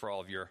can't speak for all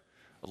of your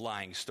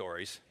lying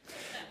stories.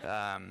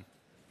 I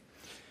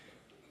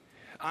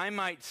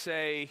might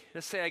say,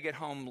 let's say I get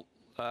home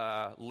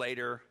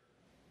later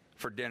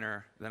for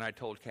dinner than I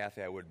told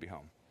Kathy I would be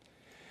home.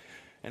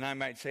 And I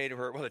might say to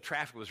her, well, the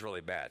traffic was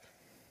really bad.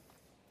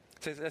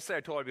 So let's say I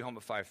told her I'd be home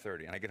at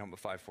 5:30 and I get home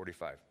at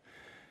 5:45.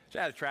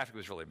 So the traffic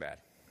was really bad.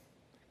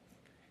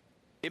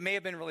 It may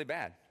have been really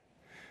bad,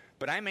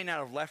 but I may not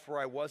have left where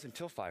I was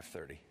until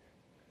 5:30.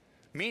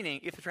 Meaning,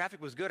 if the traffic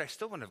was good, I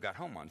still wouldn't have got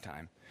home on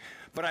time.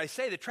 But I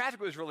say the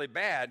traffic was really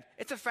bad.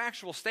 It's a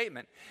factual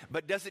statement.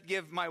 But does it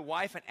give my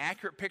wife an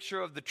accurate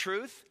picture of the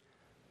truth?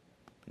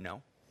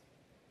 No.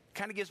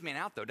 Kind of gives me an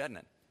out, though, doesn't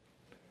it?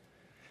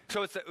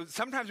 So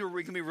sometimes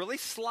we can be really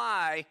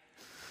sly,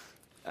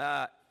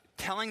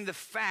 telling the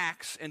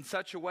facts in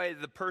such a way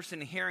that the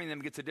person hearing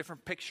them gets a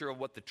different picture of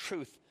what the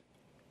truth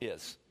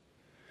is.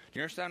 Do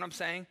you understand what I'm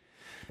saying?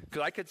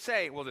 Because I could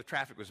say, well, the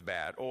traffic was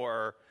bad,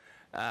 or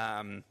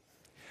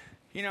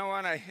you know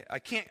what? I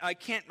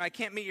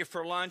can't meet you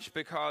for lunch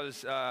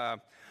because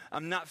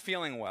I'm not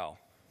feeling well.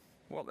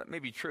 Well, that may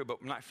be true,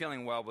 but not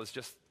feeling well was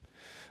just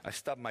I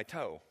stubbed my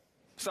toe.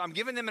 So I'm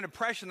giving them an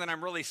impression that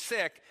I'm really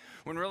sick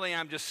when really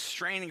I'm just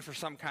straining for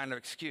some kind of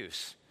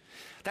excuse.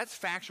 That's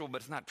factual,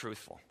 but it's not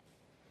truthful.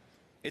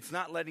 It's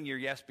not letting your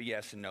yes be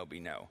yes and no be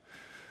no.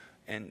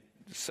 And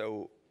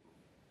so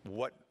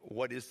what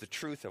is the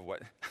truth of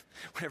what?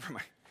 Whenever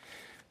it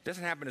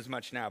doesn't happen as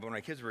much now, but when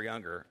my kids were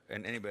younger,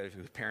 and anybody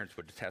whose parents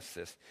would attest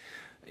this,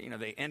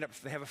 they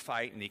have a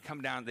fight, and they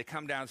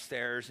come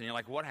downstairs, and you're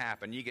like, what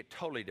happened? You get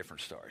totally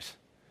different stories.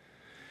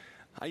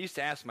 I used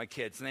to ask my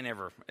kids, and I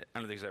don't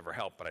think it's ever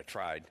helped, but I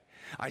tried.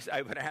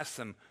 I would ask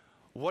them,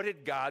 what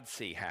did God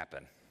see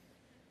happen?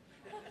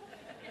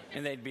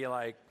 And they'd be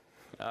like,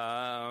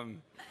 I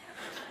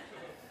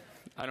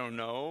don't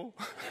know.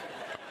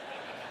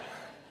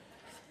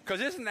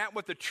 Because isn't that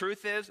what the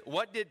truth is?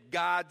 What did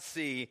God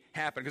see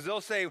happen? Because they'll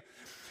say,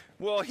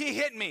 well, he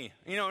hit me,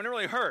 and it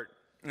really hurt.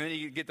 And then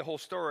you get the whole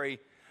story.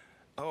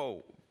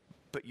 Oh,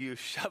 but you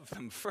shoved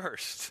them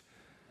first.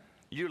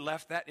 You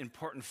left that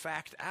important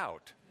fact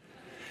out.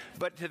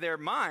 But to their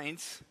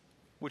minds,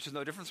 which is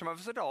no different from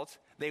us adults,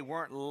 they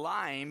weren't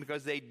lying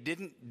because they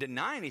didn't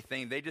deny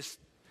anything. They just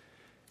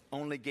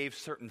only gave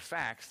certain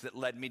facts that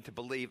led me to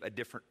believe a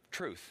different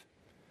truth.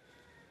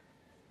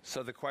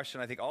 So the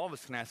question I think all of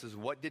us can ask is,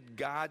 what did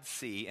God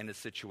see in a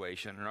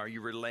situation, and are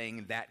you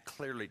relaying that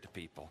clearly to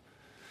people?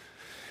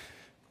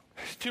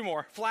 Two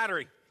more.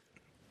 Flattery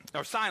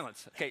or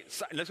silence. Okay,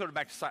 let's go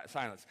back to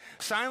silence.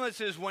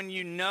 Silence is when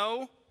you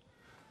know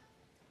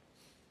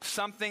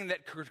something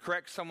that could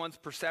correct someone's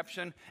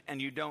perception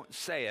and you don't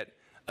say it,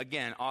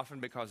 again, often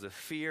because of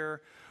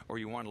fear or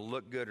you want to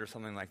look good or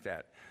something like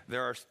that.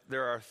 There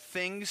are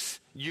things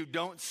you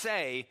don't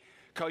say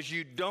because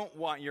you don't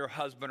want your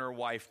husband or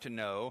wife to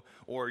know,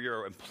 or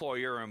your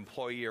employer or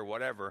employee or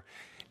whatever,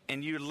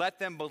 and you let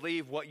them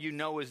believe what you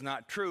know is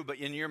not true, but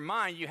in your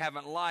mind you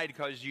haven't lied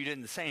because you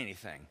didn't say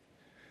anything.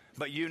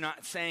 But you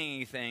not saying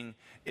anything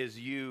is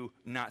you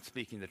not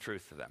speaking the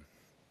truth to them.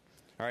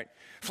 All right?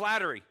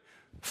 Flattery.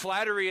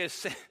 Flattery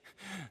is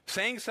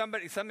saying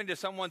something to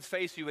someone's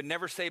face you would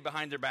never say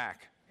behind their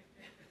back.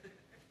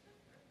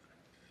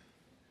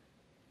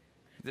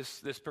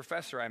 This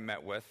professor I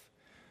met with,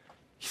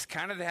 he's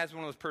kind of has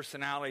one of those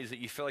personalities that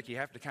you feel like you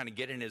have to kind of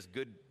get in his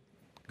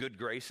good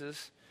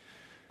graces.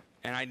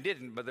 And I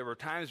didn't, but there were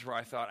times where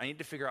I thought, I need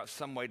to figure out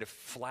some way to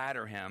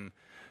flatter him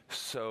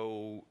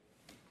so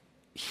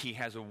he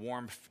has a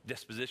warm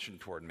disposition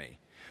toward me.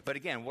 But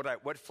again,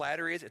 what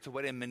flattery is, it's a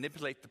way to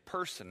manipulate the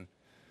person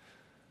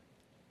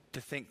to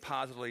think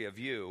positively of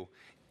you,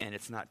 and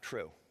it's not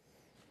true.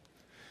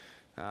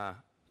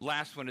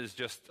 Last one is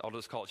I'll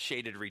just call it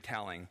shaded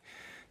retelling.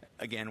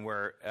 Again,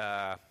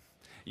 where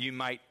you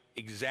might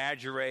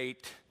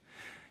exaggerate.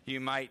 You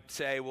might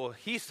say, well,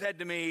 he said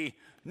to me,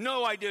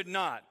 no, I did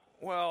not.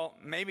 Well,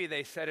 maybe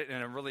they said it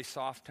in a really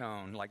soft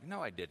tone, like,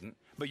 no, I didn't.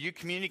 But you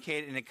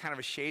communicate it in a kind of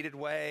a shaded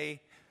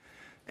way.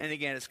 And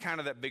again, it's kind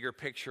of that bigger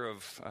picture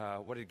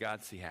of what did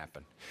God see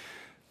happen.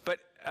 But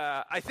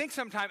I think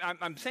sometimes,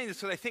 I'm saying this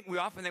because I think we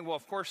often think, well,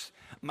 of course,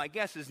 my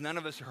guess is none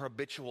of us are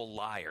habitual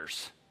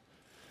liars.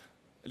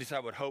 At least I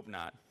would hope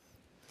not.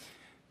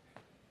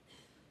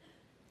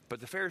 But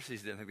the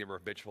Pharisees didn't think they were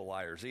habitual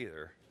liars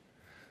either.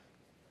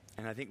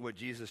 And I think what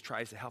Jesus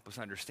tries to help us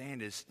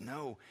understand is,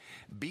 no,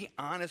 be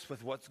honest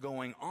with what's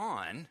going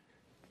on,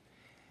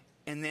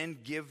 and then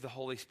give the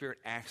Holy Spirit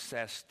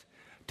access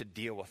to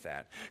deal with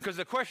that. Because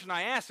the question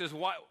I ask is,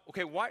 why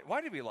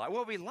did we lie?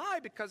 Well, we lie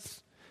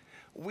because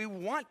we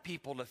want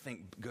people to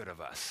think good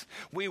of us.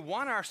 We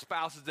want our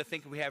spouses to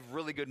think we have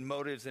really good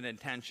motives and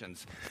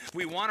intentions.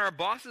 We want our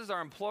bosses,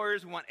 our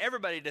employers, we want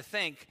everybody to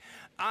think,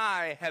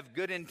 I have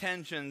good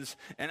intentions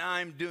and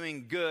I'm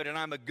doing good and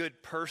I'm a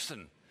good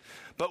person.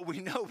 But we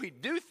know we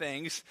do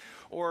things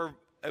or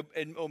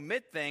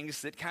omit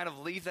things that kind of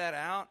leave that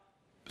out.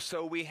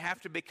 So we have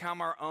to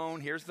become our own,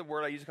 here's the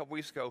word I used a couple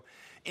weeks ago,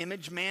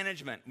 image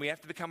management. We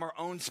have to become our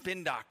own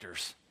spin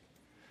doctors.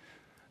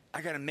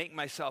 I got to make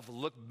myself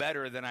look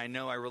better than I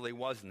know I really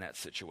was in that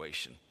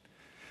situation.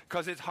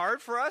 Because it's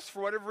hard for us,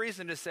 for whatever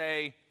reason, to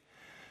say,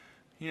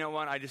 you know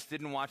what, I just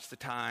didn't watch the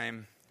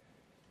time.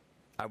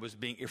 I was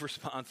being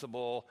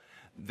irresponsible.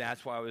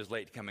 That's why I was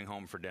late coming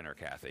home for dinner,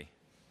 Kathy.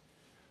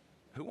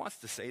 Who wants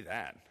to say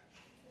that?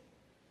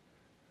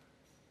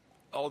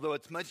 Although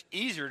it's much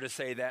easier to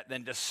say that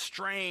than to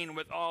strain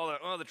with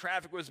all the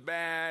traffic was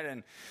bad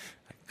and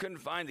I couldn't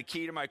find the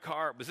key to my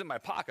car. It was in my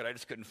pocket. I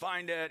just couldn't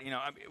find it.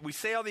 We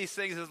say all these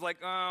things. It's like,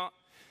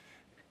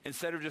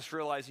 instead of just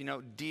realize,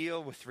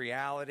 deal with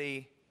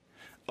reality,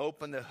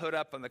 open the hood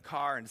up on the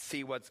car and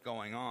see what's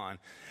going on.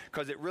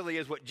 Because it really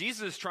is what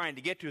Jesus is trying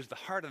to get to is the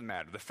heart of the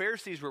matter. The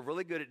Pharisees were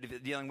really good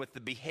at dealing with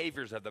the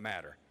behaviors of the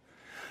matter.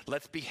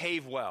 Let's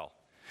behave well.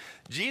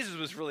 Jesus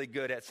was really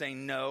good at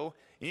saying, no,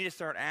 you need to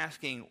start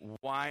asking,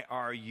 why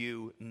are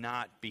you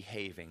not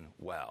behaving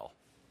well?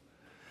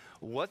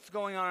 What's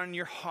going on in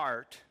your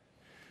heart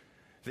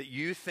that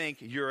you think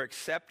your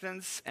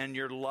acceptance and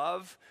your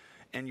love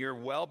and your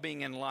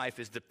well-being in life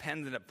is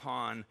dependent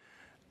upon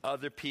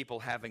other people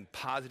having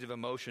positive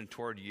emotion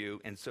toward you,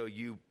 and so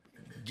you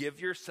give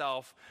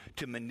yourself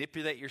to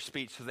manipulate your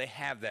speech so they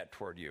have that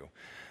toward you?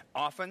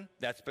 Often,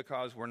 that's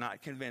because we're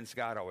not convinced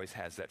God always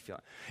has that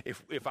feeling.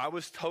 If I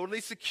was totally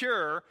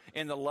secure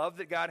in the love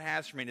that God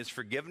has for me and his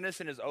forgiveness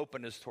and his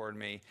openness toward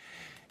me,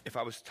 if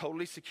I was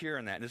totally secure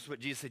in that, and this is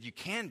what Jesus said you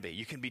can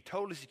be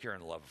totally secure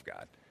in the love of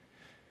God.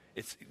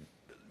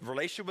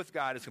 Relationship with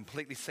God is a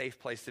completely safe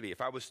place to be.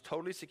 If I was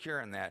totally secure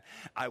in that,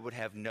 I would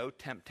have no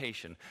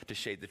temptation to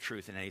shade the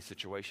truth in any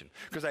situation.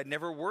 Because I'd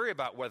never worry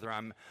about whether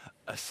I'm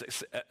an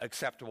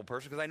acceptable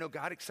person, because I know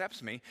God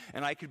accepts me,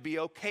 and I could be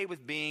okay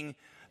with being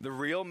the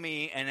real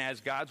me, and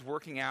as God's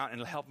working out and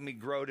helping me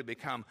grow to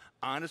become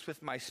honest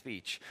with my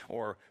speech,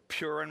 or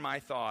pure in my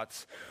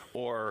thoughts,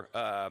 or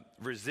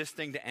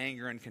resisting to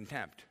anger and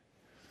contempt.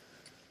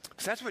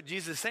 So that's what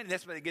Jesus is saying.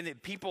 That's what, again,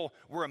 people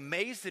were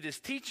amazed at his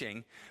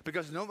teaching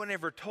because no one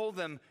ever told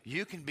them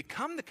you can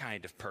become the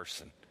kind of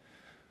person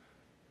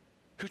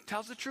who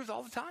tells the truth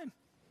all the time.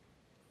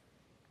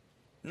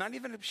 Not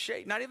even a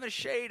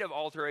shade of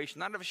alteration,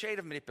 not even a shade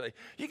of manipulation.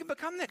 You can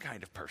become that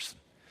kind of person.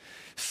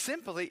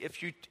 Simply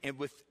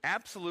with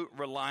absolute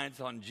reliance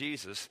on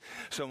Jesus.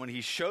 So when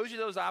he shows you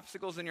those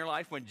obstacles in your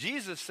life, when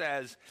Jesus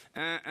says,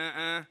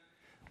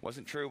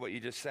 wasn't true what you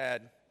just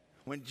said.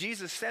 When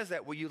Jesus says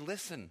that, will you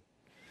listen?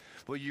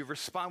 Will you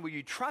respond? Will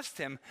you trust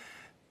him?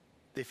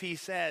 If he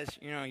says,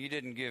 you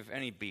didn't give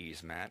any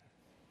B's, Matt,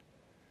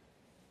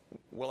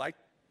 will I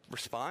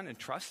respond and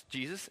trust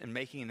Jesus in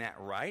making that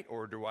right?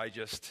 Or do I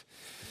just,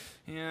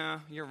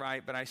 you're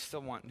right, but I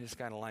still want this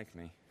guy to like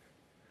me?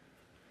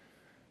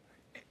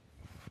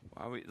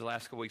 The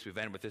last couple weeks we've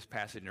ended with this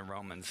passage in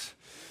Romans.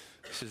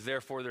 It says,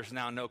 therefore, there's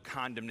now no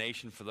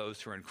condemnation for those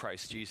who are in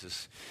Christ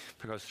Jesus,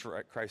 because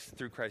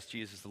through Christ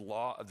Jesus, the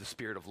law of the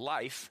Spirit of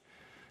life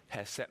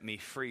has set me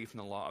free from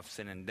the law of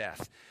sin and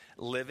death.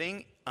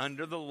 Living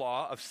under the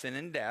law of sin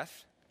and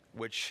death,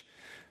 which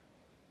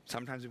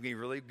sometimes we can be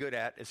really good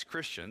at as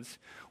Christians,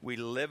 we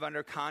live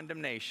under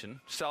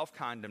condemnation,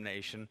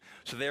 self-condemnation,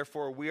 so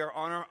therefore we are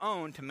on our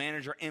own to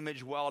manage our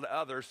image well to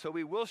others, so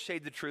we will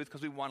shade the truth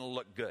because we want to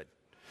look good.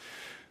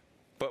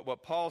 But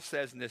what Paul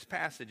says in this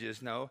passage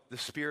is, no, the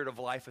Spirit of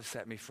life has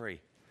set me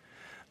free.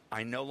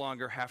 I no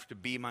longer have to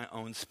be my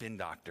own spin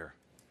doctor.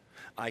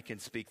 I can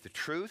speak the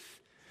truth,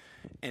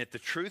 and if the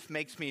truth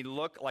makes me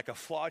look like a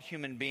flawed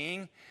human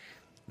being,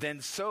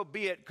 then so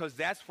be it, because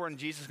that's when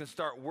Jesus can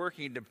start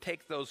working to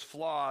take those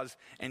flaws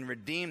and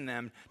redeem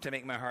them to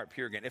make my heart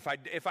pure again.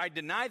 If I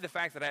deny the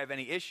fact that I have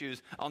any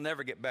issues, I'll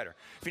never get better.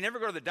 If you never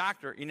go to the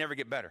doctor, you never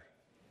get better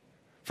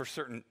for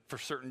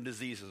certain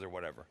diseases or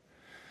whatever.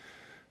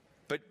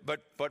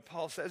 But what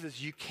Paul says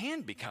is you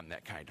can become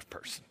that kind of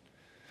person.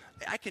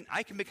 I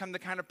can become the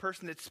kind of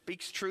person that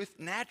speaks truth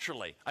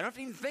naturally. I don't have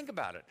to even think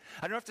about it.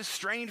 I don't have to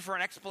strain for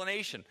an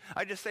explanation.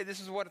 I just say, this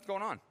is what's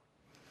going on.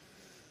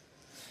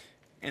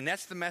 And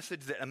that's the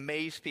message that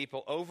amazed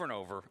people over and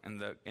over in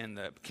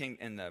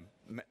the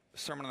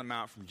Sermon on the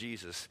Mount from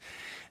Jesus.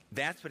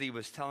 That's what he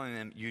was telling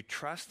them. You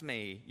trust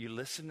me, you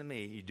listen to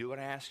me, you do what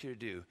I ask you to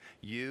do,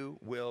 you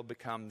will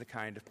become the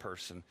kind of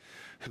person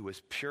who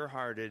is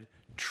pure-hearted,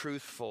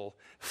 truthful,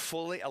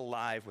 fully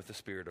alive with the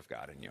Spirit of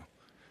God in you.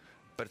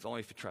 But it's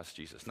only if you trust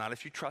Jesus. Not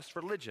if you trust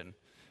religion,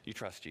 you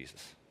trust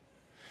Jesus.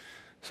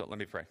 So let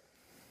me pray.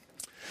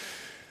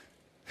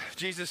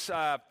 Jesus,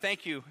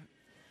 thank you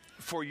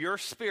for your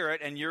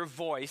Spirit and your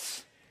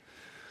voice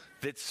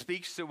that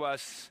speaks to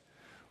us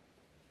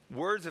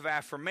words of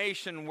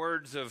affirmation,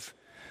 words of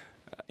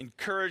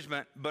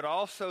encouragement, but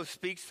also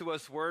speaks to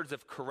us words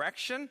of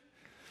correction,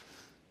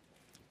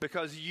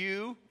 because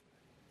you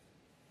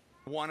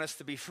want us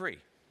to be free.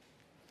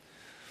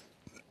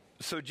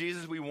 So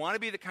Jesus, we want to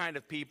be the kind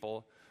of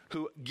people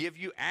who give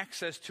you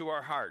access to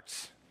our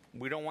hearts.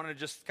 We don't want to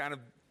just kind of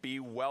be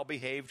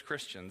well-behaved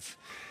Christians.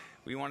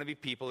 We want to be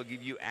people who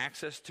give you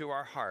access to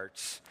our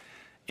hearts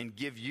and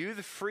give you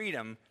the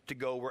freedom to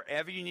go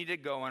wherever you need to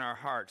go in our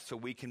hearts, so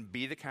we can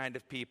be the kind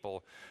of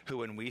people who,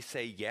 when we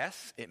say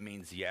yes, it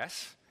means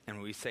yes, and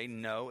when we say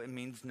no, it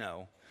means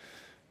no,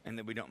 and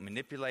that we don't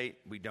manipulate,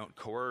 we don't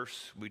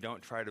coerce, we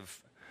don't try to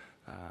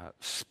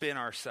spin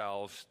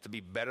ourselves to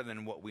be better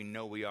than what we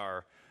know we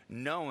are,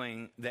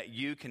 knowing that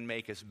you can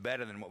make us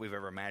better than what we've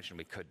ever imagined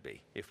we could be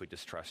if we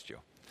just trust you.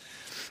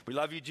 We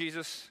love you,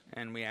 Jesus,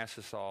 and we ask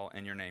this all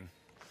in your name.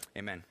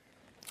 Amen.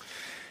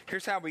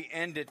 Here's how we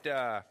end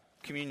at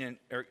communion,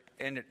 or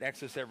end at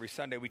Exodus every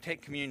Sunday. We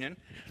take communion,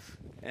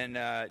 and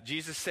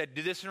Jesus said,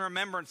 "Do this in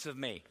remembrance of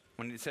me,"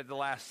 when he said the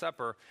Last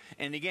Supper.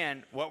 And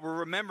again, what we're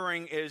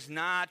remembering is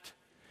not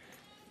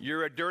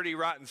you're a dirty,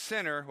 rotten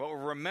sinner. What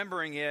we're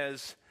remembering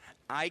is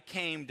I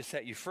came to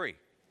set you free.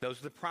 Those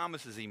are the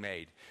promises he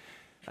made.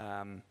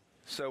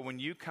 So when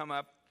you come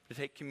up to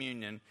take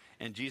communion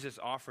and Jesus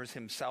offers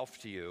himself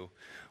to you,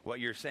 what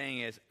you're saying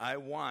is,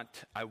 I'm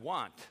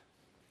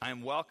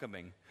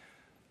welcoming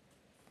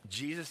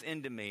Jesus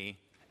into me,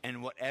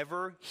 and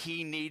whatever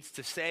he needs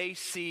to say,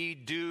 see,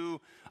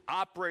 do,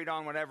 operate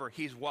on, whatever,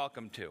 he's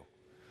welcome to.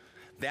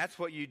 That's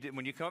what you do.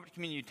 When you come up to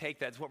communion, you take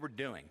that. That's what we're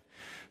doing.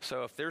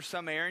 So if there's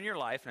some area in your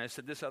life, and I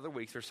said this other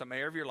week, there's some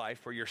area of your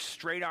life where you're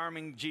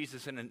straight-arming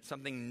Jesus in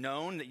something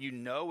known that you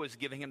know is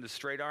giving him the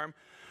straight arm,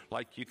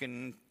 like you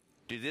can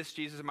do this,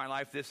 Jesus, in my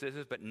life, this,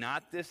 but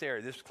not this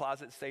area. This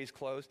closet stays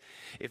closed.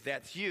 If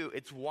that's you,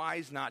 it's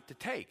wise not to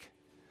take.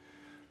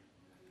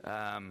 We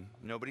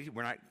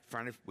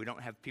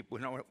don't have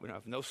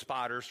no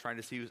spotters trying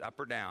to see who's up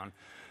or down.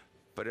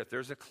 But if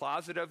there's a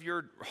closet of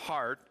your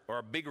heart or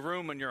a big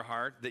room in your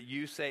heart that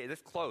you say,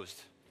 that's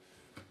closed,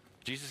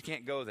 Jesus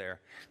can't go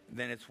there,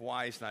 then it's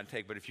wise not to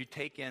take. But if you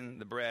take in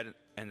the bread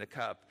and the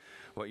cup,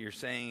 what you're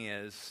saying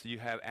is you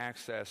have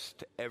access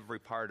to every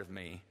part of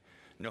me,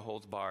 no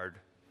holds barred,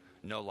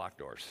 no locked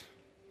doors.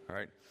 All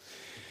right?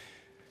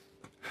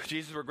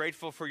 Jesus, we're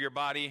grateful for your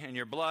body and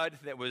your blood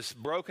that was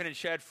broken and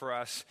shed for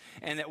us,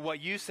 and that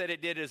what you said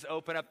it did is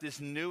open up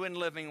this new and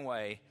living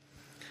way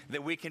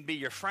that we can be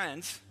your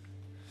friends.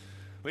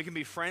 We can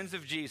be friends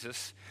of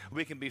Jesus.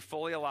 We can be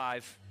fully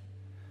alive,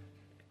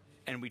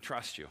 and we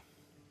trust you.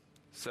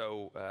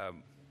 So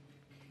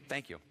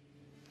thank you.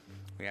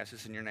 We ask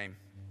this in your name.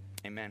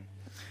 Amen.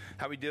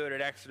 How we do it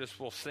at Exodus,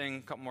 we'll sing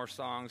a couple more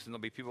songs, and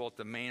there'll be people at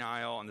the main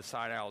aisle and the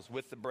side aisles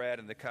with the bread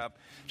and the cup.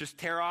 Just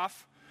tear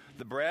off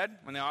the bread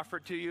when they offer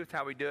it to you. That's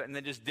how we do it. And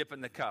then just dip it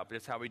in the cup.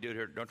 That's how we do it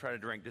here. Don't try to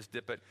drink. Just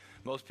dip it.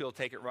 Most people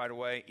take it right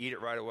away, eat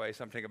it right away.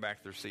 Some take it back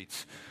to their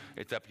seats.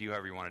 It's up to you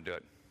however you want to do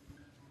it.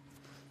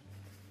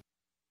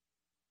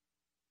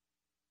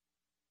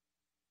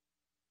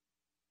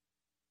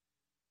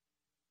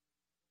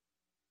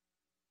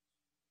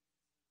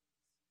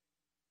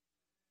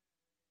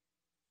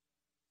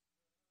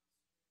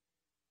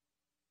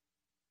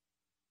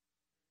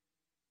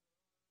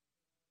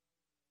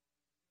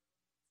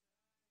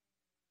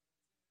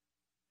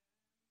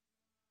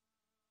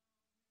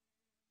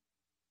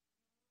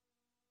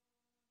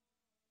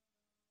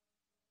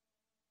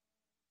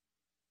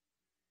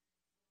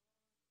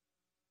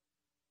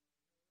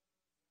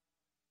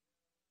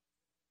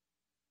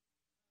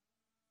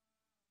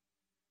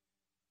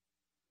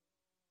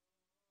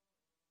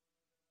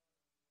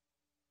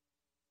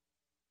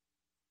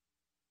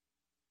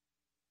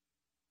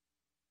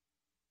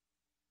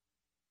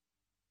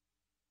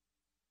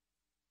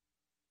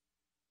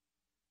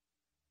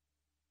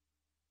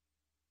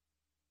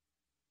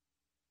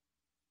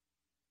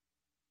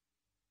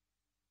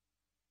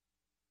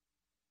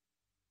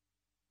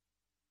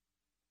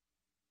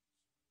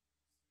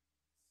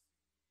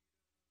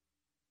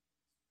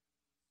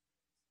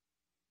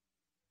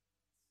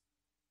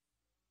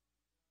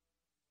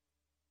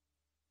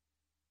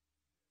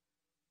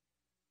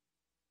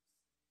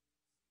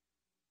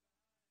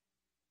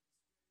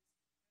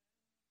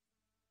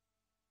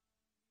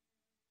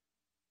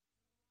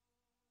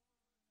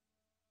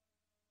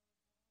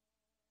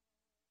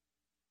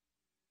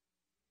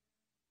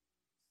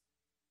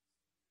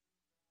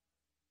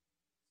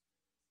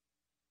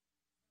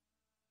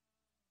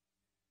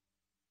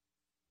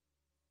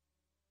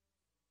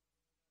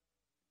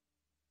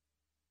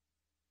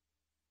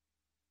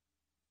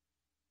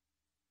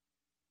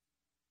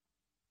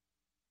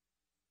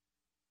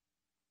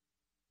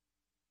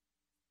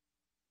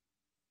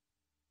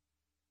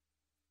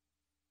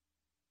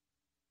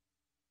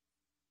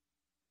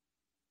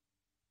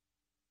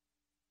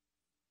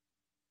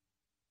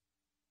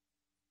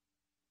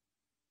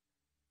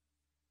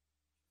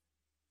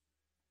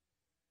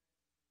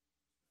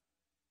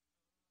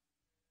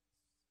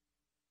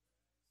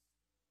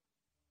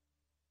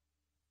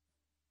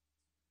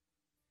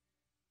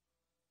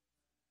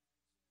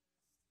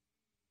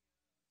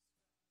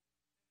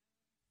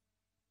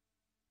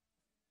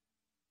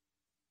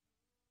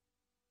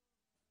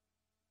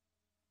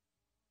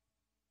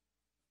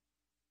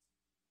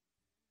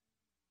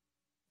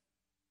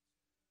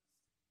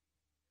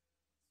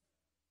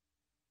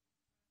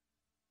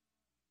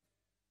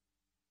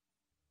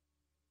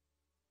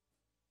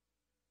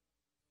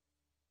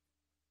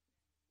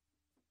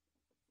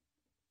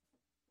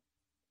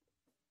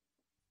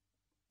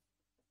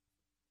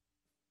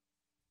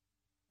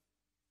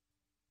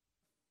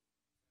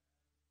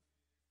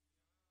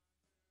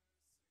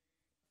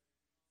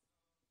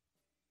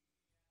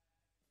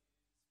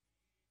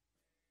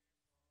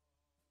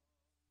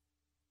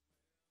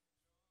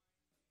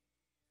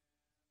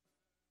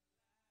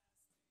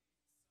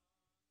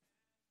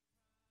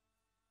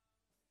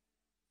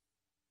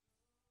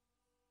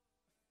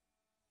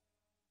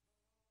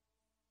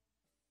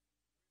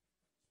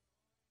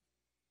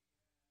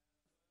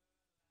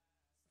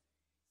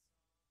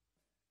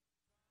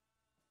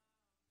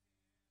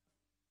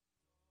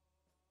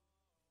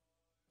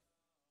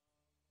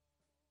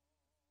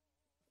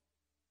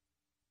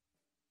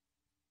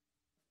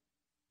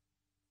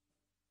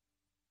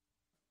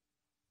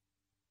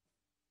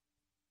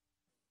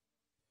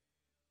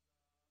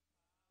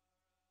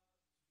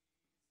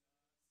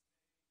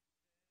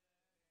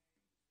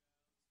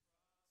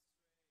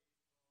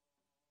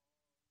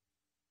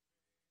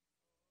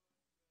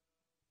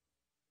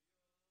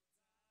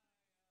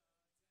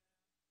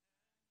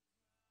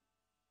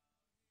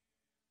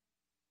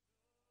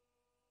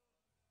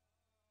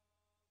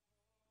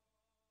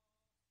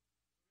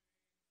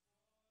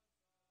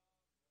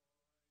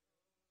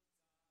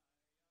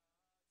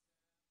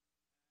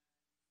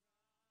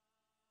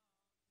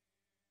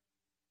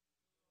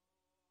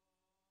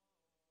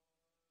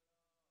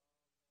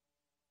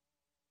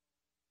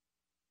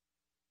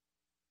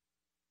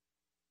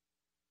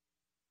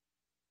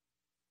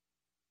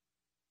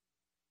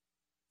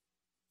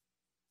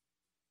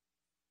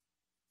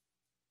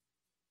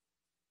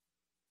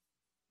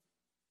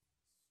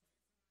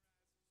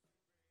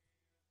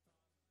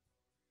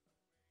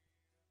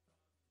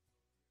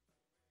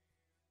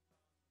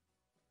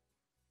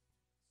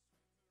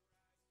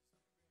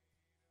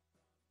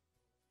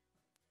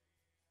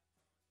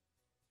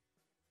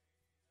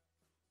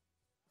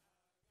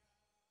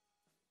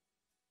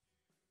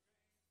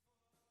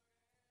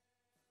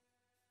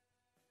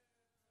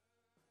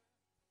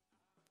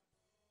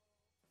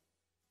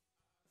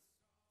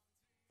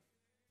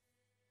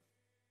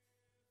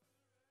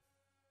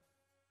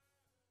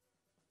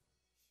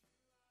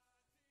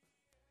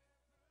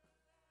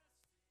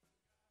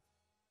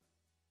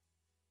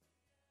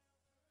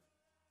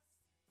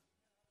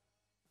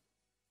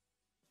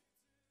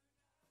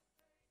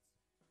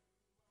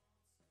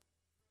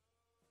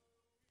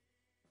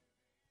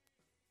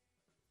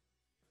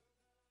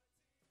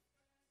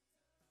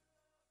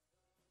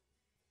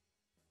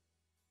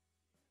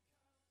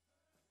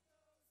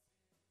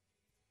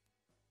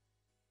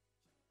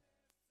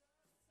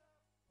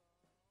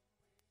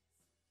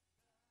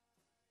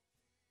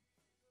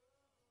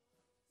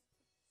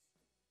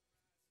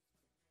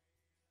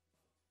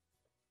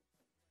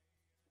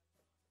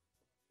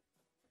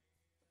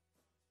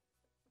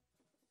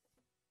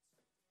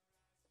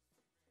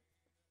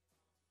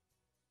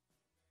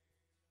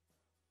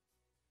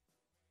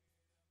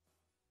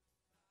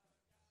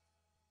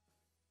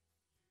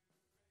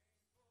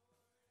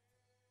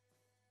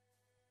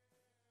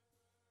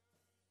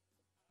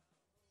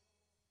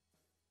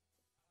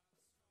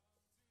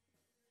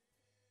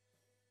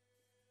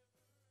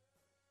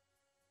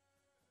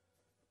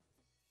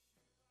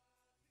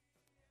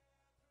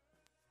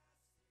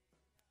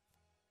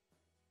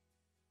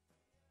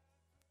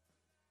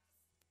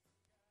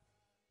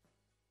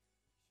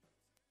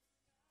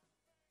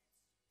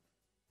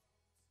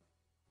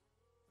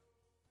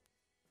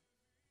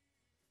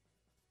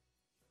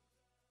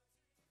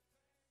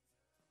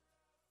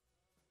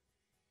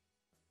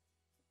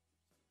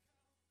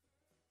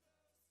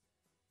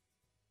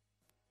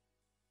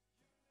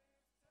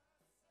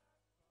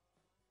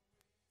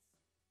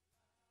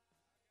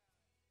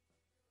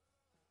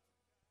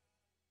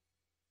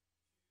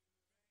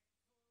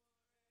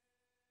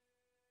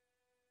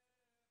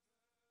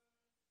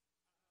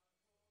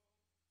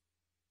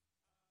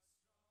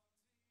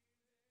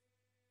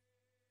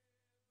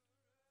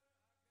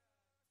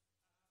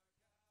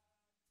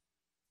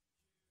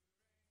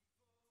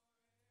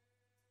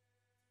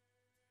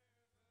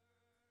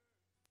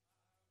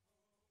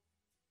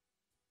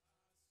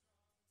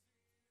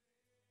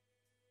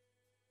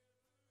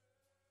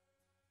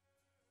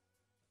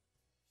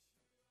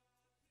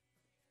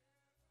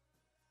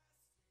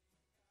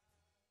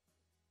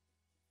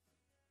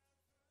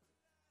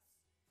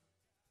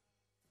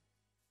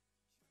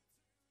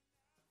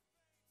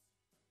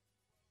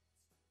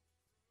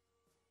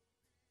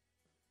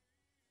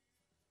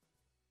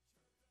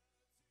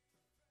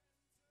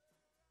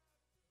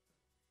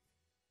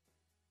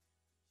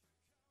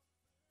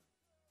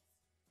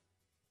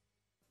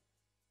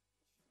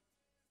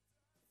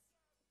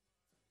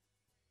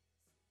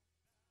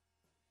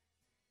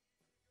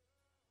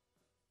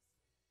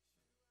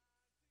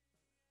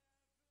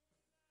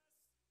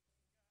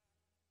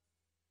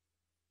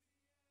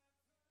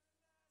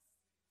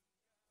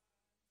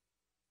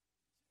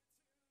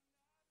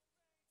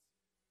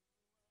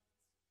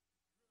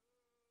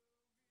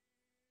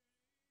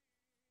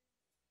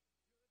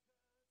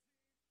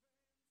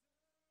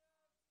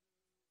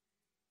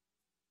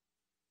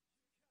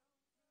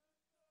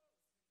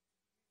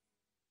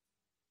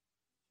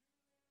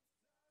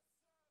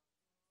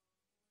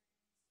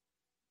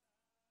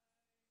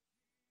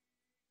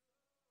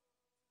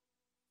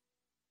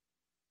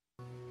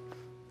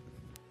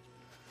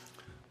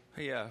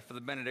 For the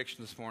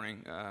benediction this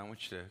morning, I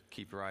want you to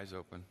keep your eyes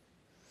open.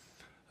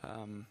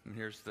 And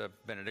here's the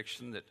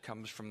benediction that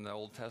comes from the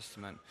Old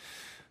Testament.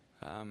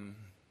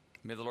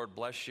 May the Lord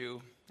bless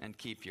you and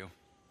keep you.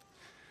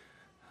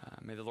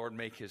 May the Lord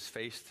make his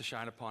face to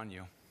shine upon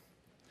you.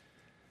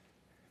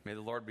 May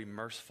the Lord be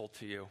merciful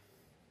to you.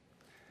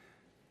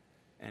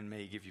 And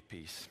may he give you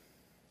peace.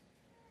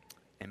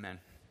 Amen.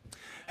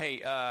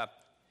 Hey,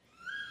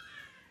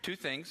 two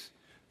things.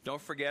 Don't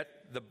forget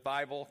the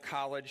Bible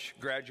college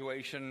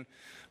graduation,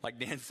 like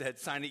Dan said,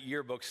 sign it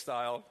yearbook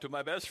style to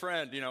my best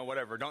friend,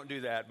 whatever. Don't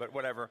do that, but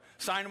whatever.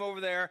 Sign them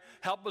over there.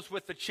 Help us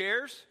with the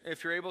chairs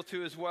if you're able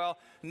to as well.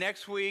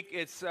 Next week,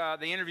 it's the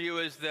interview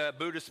is the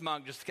Buddhist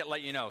monk, just to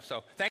let you know.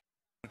 So thank